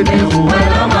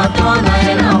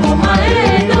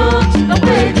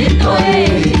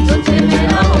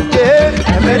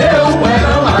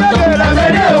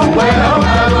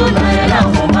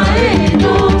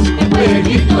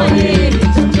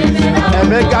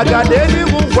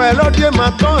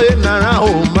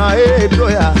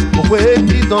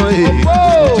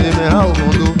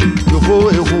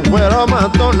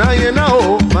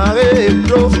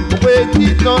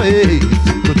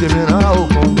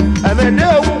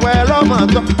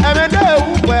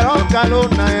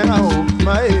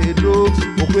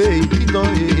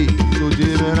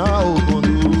kondo.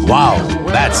 Wow,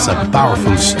 that's a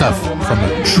powerful stuff from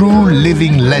a true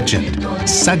living legend,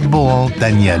 Sagbohan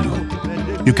Danialou.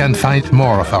 You can find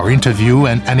more of our interview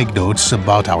and anecdotes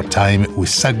about our time with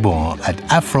Sagbohan at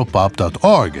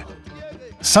afropop.org.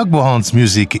 Sagbohan's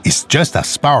music is just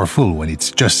as powerful when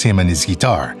it's just him and his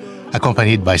guitar,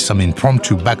 accompanied by some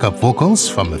impromptu backup vocals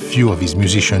from a few of his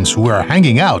musicians who are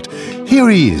hanging out. Here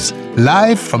he is,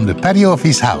 live from the patio of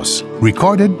his house,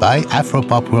 recorded by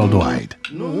Afropop Worldwide.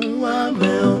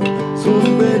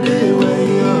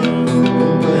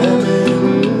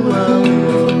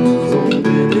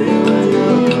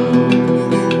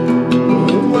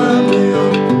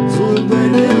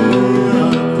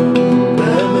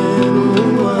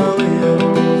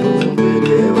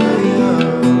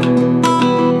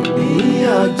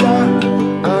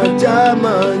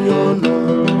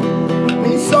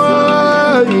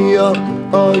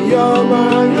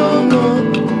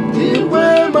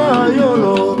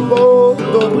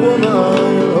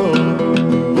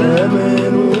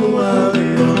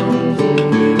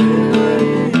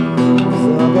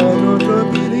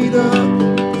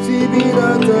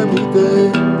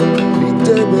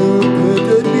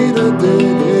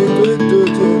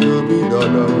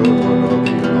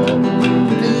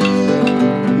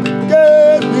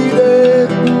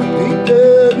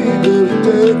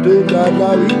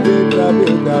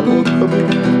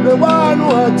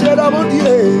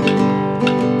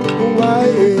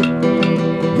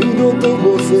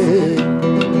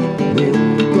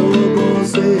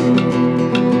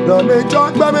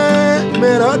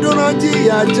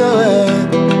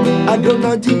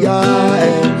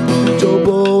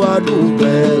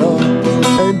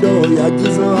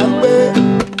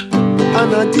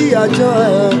 anatia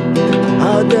joe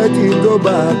adeti do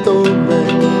batome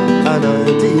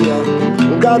anatia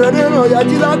ngareno ya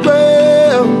dilagbe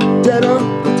jena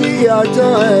tia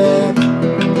joe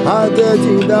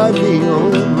adeti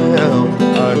davion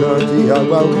anatia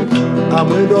gbawo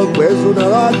amedogbe suna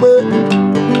agbe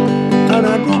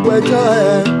anadugbe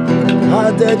joe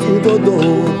adeti do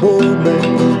bome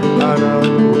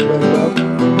anadugbe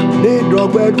ní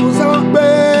dọ̀gbẹ́dù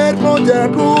sáńpẹ́ mo jẹ́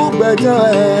dúgbẹ́jà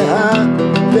ẹ̀ ha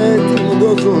lẹ́tí tó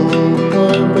sùn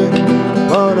kọ́mẹ́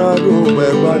ọ̀nà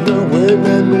dúgbẹ́gbàdàn wé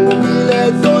mẹ́nu ilẹ̀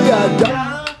tó yàjà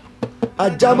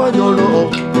ajámọ́yọ̀nà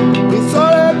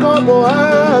ìsọ̀rẹ́ kan bọ̀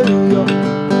àyọ̀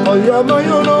ọ̀yọ́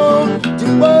mọ́yọ̀nà ti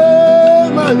pé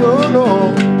máyọ̀nà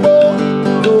ó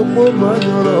lóko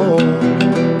máyọ̀nà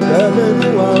ẹ̀mẹ́nu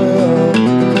wà ẹ̀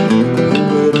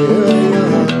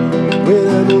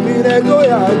wẹ̀rẹ̀ mire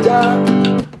goya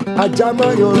aja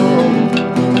mayoro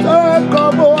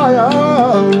kobo aya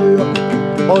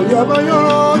oya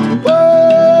mayoro po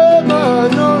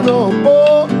mayoro po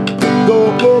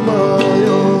doko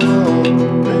mayoro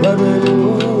bemelu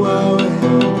awe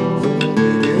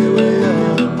ewe ya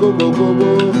gogo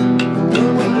gogo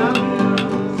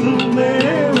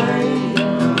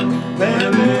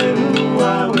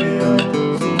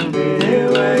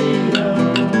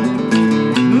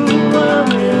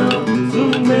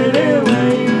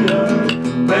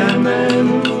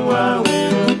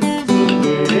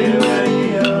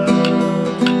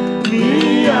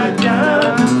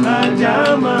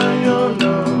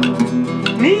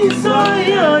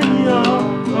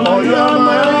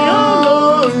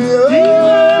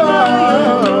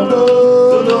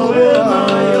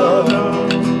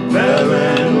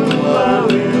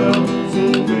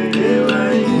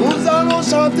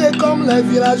les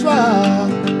villageois,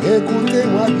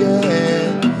 écoutez-moi bien,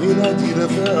 il a dit de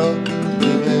faire,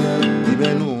 il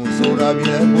va nous sauver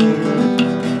bien,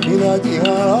 il a dit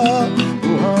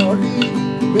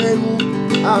mais nous,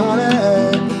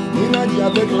 il a dit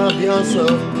avec l'ambiance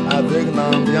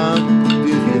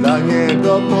du village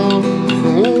d'Opon,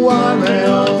 nous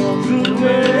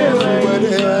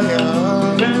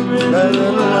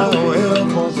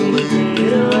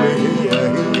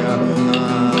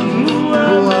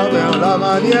la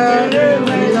manière,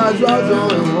 il a joie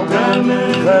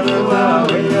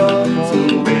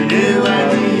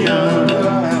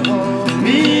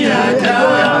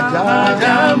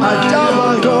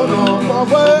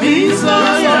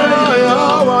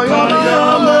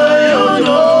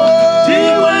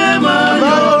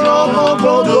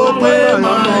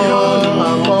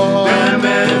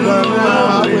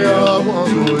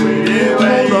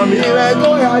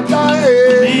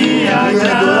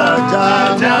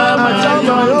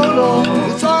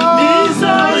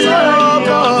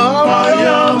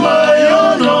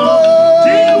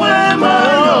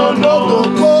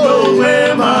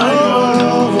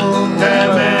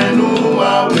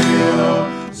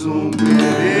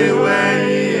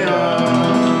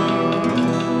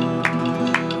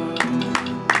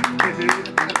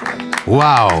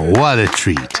Wow, what a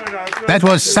treat. That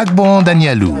was Sagbon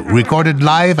Danielou, recorded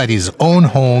live at his own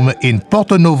home in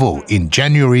Porto Novo in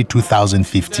January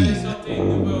 2015.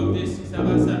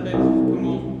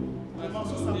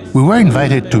 We were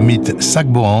invited to meet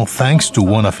Sagbon thanks to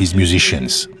one of his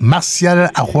musicians, Martial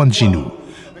Arwanjinou,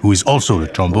 who is also the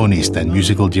trombonist and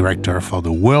musical director for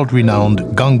the world-renowned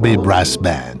Gangbei Brass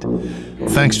Band.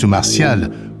 Thanks to Martial,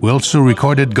 we also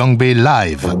recorded Gangbei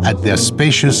live at their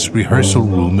spacious rehearsal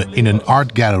room in an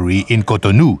art gallery in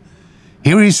Cotonou.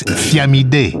 Here is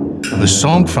Fiamide, a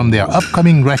song from their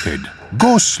upcoming record,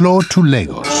 Go Slow to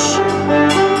Lagos.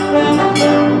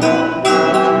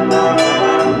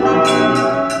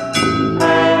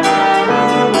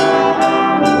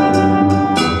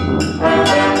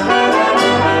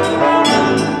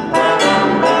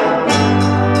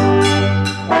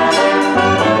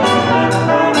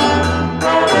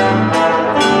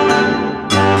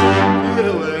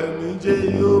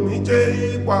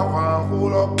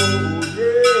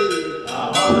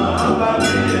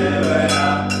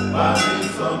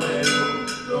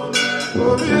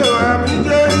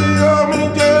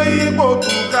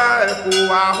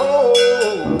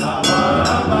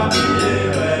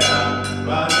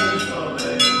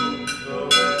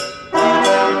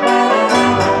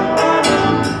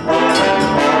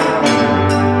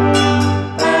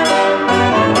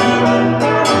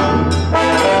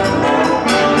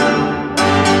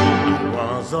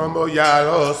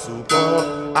 Yàrá sùpọ̀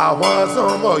àwọn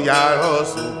sọ́mọ̀ yàrá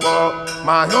sùpọ̀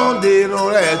máa yán dèrò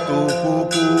rẹ̀ tó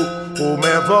kókó O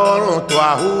me voron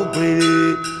toi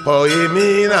oublié. O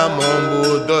yemi na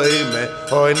mombo do ime.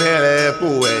 O nele po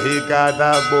e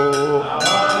hikadagbo.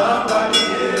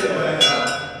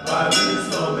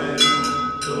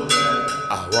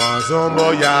 Àwọn sọmọ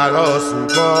ya lọ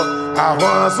sùpọ̀,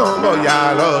 àwọn sọmọ ya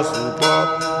lọ sùpọ̀,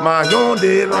 máa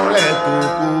yọ̀ǹde lọ́lẹ̀ tó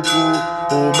kúkú,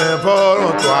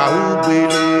 òmẹ́fọ́rọ̀ tó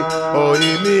àwùgbélé,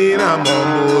 òyìn mìíràn mọ̀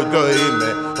mọ́jọ́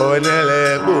ìmẹ̀,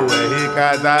 ọ̀nẹ́lẹ́gbò ẹ̀yìn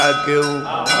kàdákéwù.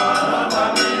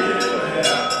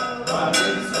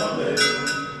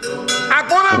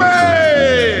 Àkúnnábẹ́!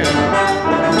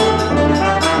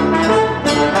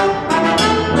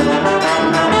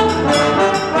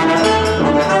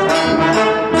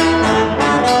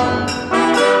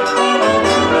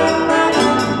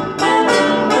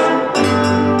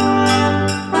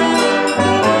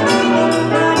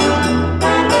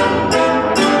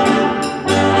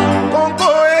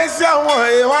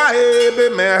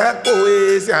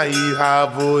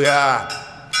 Ihavoya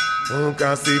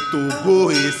nunca se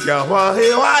tocou esse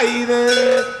arroaí né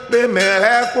bem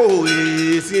merreco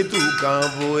esse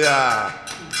tucamboia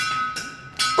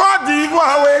Côte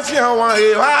d'Ivoire esse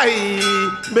arroaí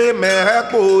bem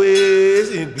merreco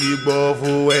esse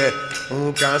bibovoé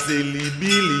nunca se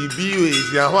libi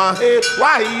esse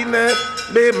arroaí né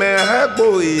bem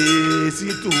merreco esse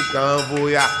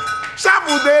tucamboia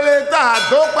Chapo dele tá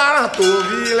do para tu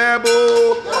vilebo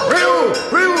Rio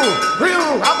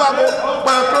ababo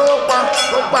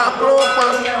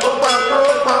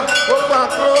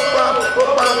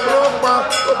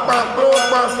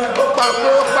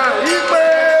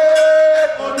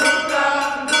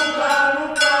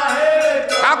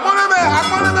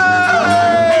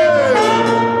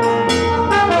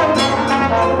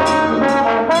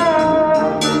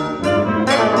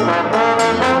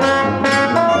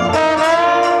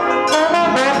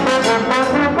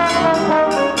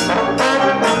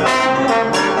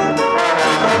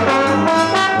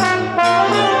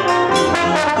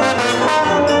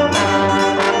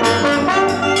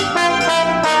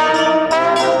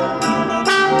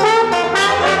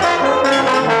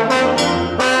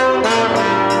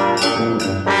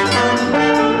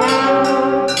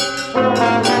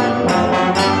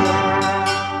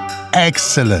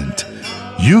Excellent.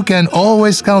 You can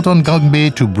always count on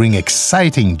Gangbe to bring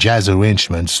exciting jazz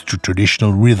arrangements to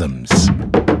traditional rhythms.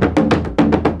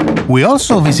 We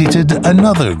also visited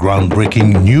another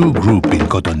groundbreaking new group in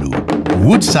Cotonou,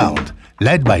 Wood Sound,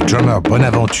 led by drummer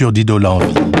Bonaventure Dido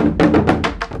Lanvie.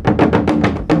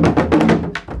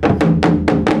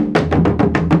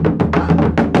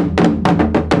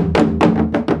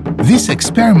 This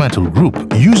experimental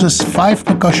group uses 5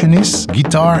 percussionists,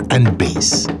 guitar and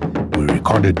bass. We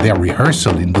recorded their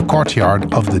rehearsal in the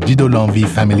courtyard of the Dido Lanvie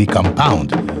family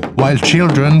compound, while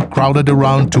children crowded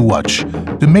around to watch.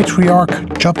 The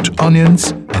matriarch chopped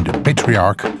onions and the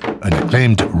patriarch, an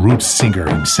acclaimed roots singer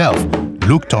himself,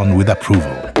 looked on with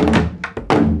approval.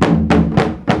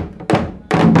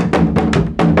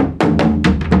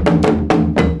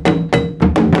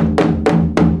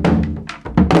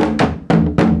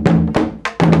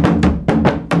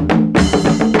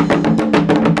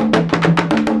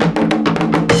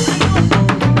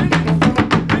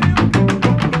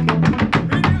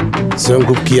 C'est un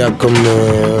groupe qui a comme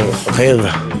rêve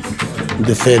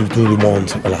de faire le tour du monde.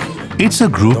 Voilà. It's a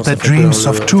group that dreams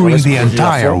of touring the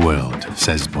entire world,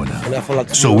 says Bona.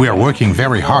 So we are working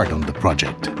very hard on the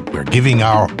project. We're giving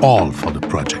our all for the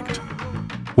project.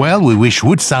 Well, we wish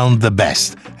Wood Sound the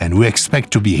best, and we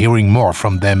expect to be hearing more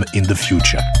from them in the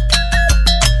future.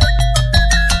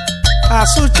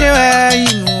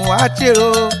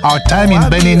 Our time in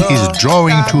Benin is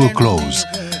drawing to a close.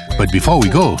 But before we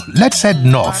go, let's head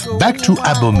north, back to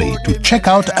Abomey, to check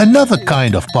out another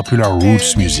kind of popular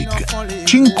roots music,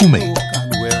 Chinkume.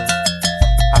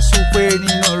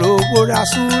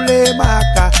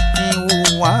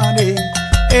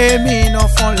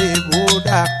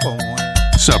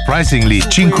 Surprisingly,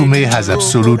 Chinkume has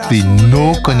absolutely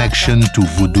no connection to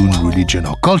Vodun religion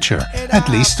or culture, at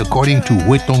least according to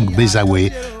Wetong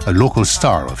Bezawe, a local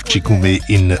star of Chinkume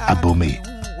in Abomey.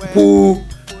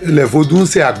 Le Vodun,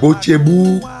 c'est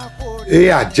Agbochebu et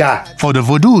Adja. For the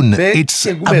Vodun, it's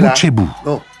Abuchebu.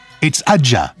 No. It's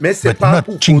Adja, but not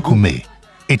Chinkume.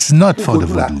 It's not for the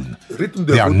Vodun.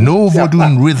 There are no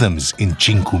Vodun rhythms in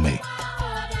Chinkume.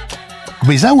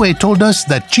 Bezawe told us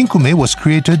that Chinkume was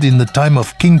created in the time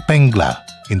of King Pengla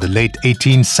in the late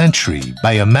 18th century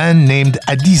by a man named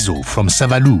Adiso from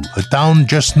Savalou, a town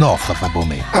just north of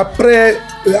Abomey. Après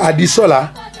Adiso,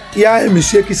 là, il y a un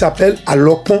monsieur qui s'appelle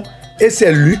Alokpon. Et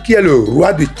c'est lui qui est le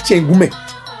roi de Chinkume.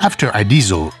 After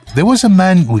Adiso, there was a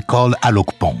man we call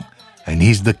Alokpong. and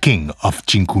he's the king of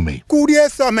Chinkume. Kúrẹ́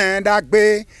sọ́mẹ̀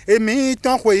dàgbé, èmi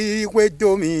tán kò ìwé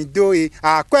domi dóye,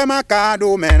 àpẹ́ má ká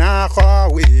do mẹ́nà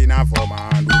kọ̀wé náà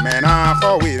fọ̀mọ́dún mẹ́nà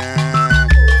kọ̀wé náà.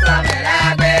 Sọ́mẹ̀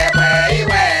dàgbé pé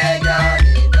ìwé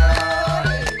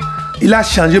Il a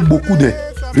changé beaucoup de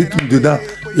rythmes dedans,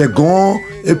 les gonds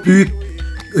et puis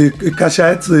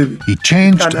cachettes. He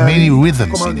changed many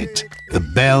rhythms in it. The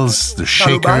bells, the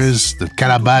shakers, the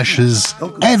calabashes,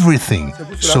 everything.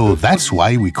 So that's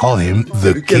why we call him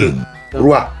the king.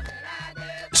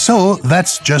 So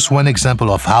that's just one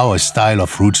example of how a style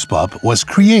of roots pop was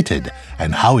created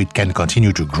and how it can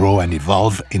continue to grow and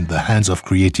evolve in the hands of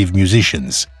creative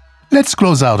musicians. Let's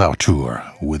close out our tour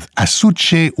with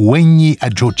Asuche Wenyi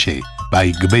Ajoche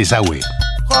by Gbezawe.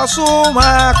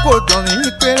 Asuma kodomi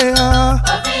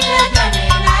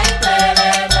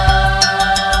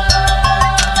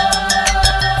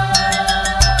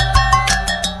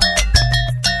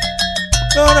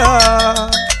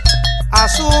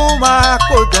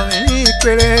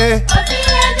pere.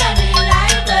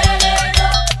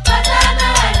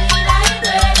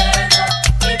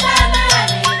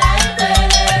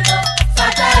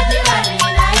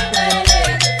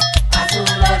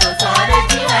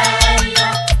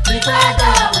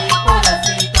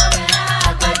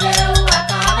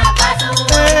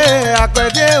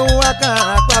 Gbẹ̀dẹ̀ wà kan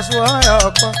àpàṣọ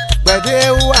ọ̀pọ̀ gbẹ̀dẹ̀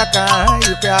wà kan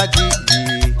ìfẹ́ àjèjì.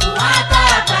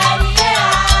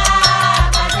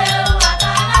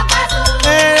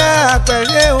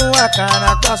 Gbẹ̀dẹ̀ wà kan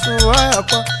àpàṣọ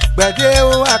ọ̀pọ̀ gbẹ̀dẹ̀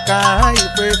wà kan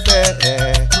ìfẹ́ fẹ́.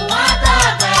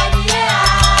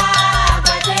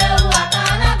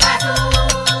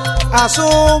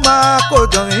 Asuma kò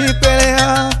dùn mí pẹ́rẹ́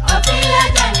hàn.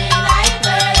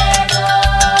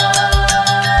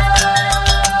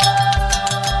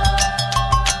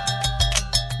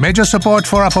 Major support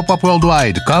for Afropop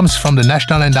Worldwide comes from the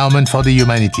National Endowment for the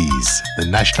Humanities, the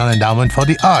National Endowment for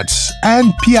the Arts,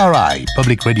 and PRI,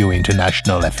 Public Radio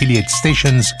International affiliate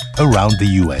stations around the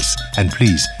US. And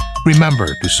please,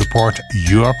 remember to support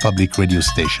your public radio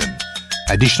station.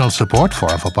 Additional support for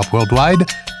Afropop Worldwide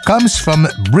comes from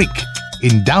BRIC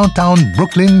in downtown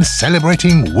Brooklyn,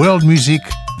 celebrating world music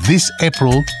this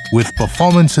April with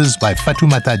performances by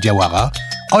Fatoumata Diawara,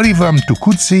 Oliver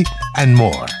Mtukudzi, and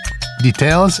more.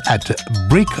 Details at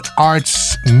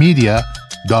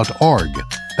bricartsmedia.org.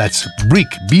 That's BRIC,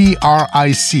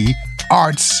 B-R-I-C,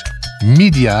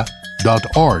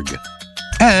 artsmedia.org.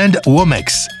 And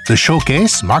WOMEX, the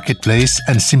showcase, marketplace,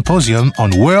 and symposium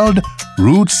on world,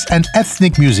 roots, and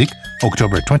ethnic music,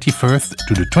 October 21st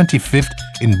to the 25th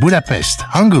in Budapest,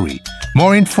 Hungary.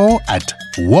 More info at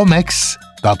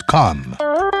womex.com.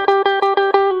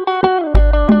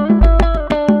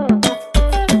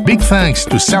 Big thanks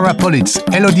to Sarah Politz,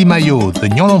 Elodie Mayo, the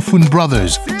Nyolonfun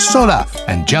Brothers, Sola,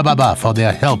 and Jababa for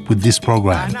their help with this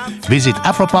program. Visit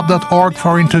afropop.org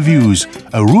for interviews,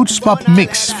 a roots pop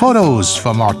mix, photos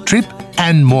from our trip,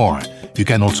 and more. You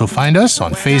can also find us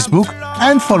on Facebook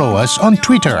and follow us on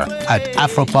Twitter at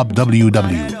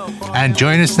AfropopWW. And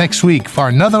join us next week for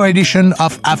another edition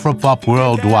of Afropop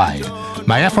Worldwide.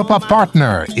 My Afropop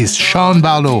partner is Sean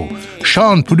Barlow.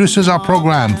 Sean produces our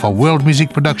program for World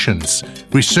Music Productions.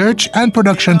 Research and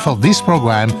production for this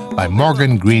program by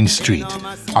Morgan Greenstreet.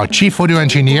 Our chief audio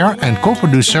engineer and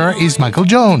co-producer is Michael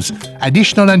Jones.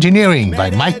 Additional engineering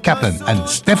by Mike Kaplan and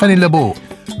Stephanie Lebeau.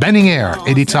 Benning Air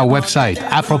edits our website,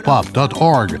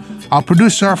 afropop.org. Our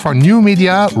producer for new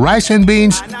media, Rice and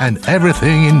Beans, and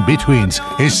everything in betweens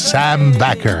is Sam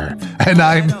Backer. And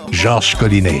I'm Georges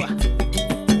Collinet.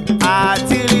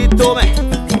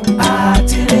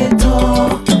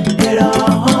 Atilito,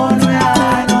 eroho no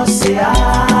ya no sea.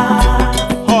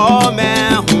 Oh me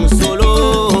un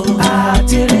solo.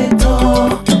 Atilito,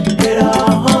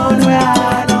 eroho no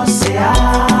ya no sea.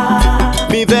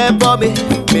 Mi ve por me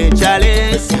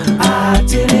chales.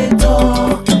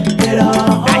 Atilito,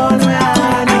 eroho no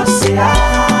ya no sea.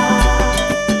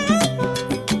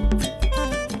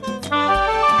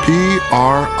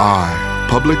 PRI,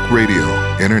 Public Radio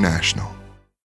International.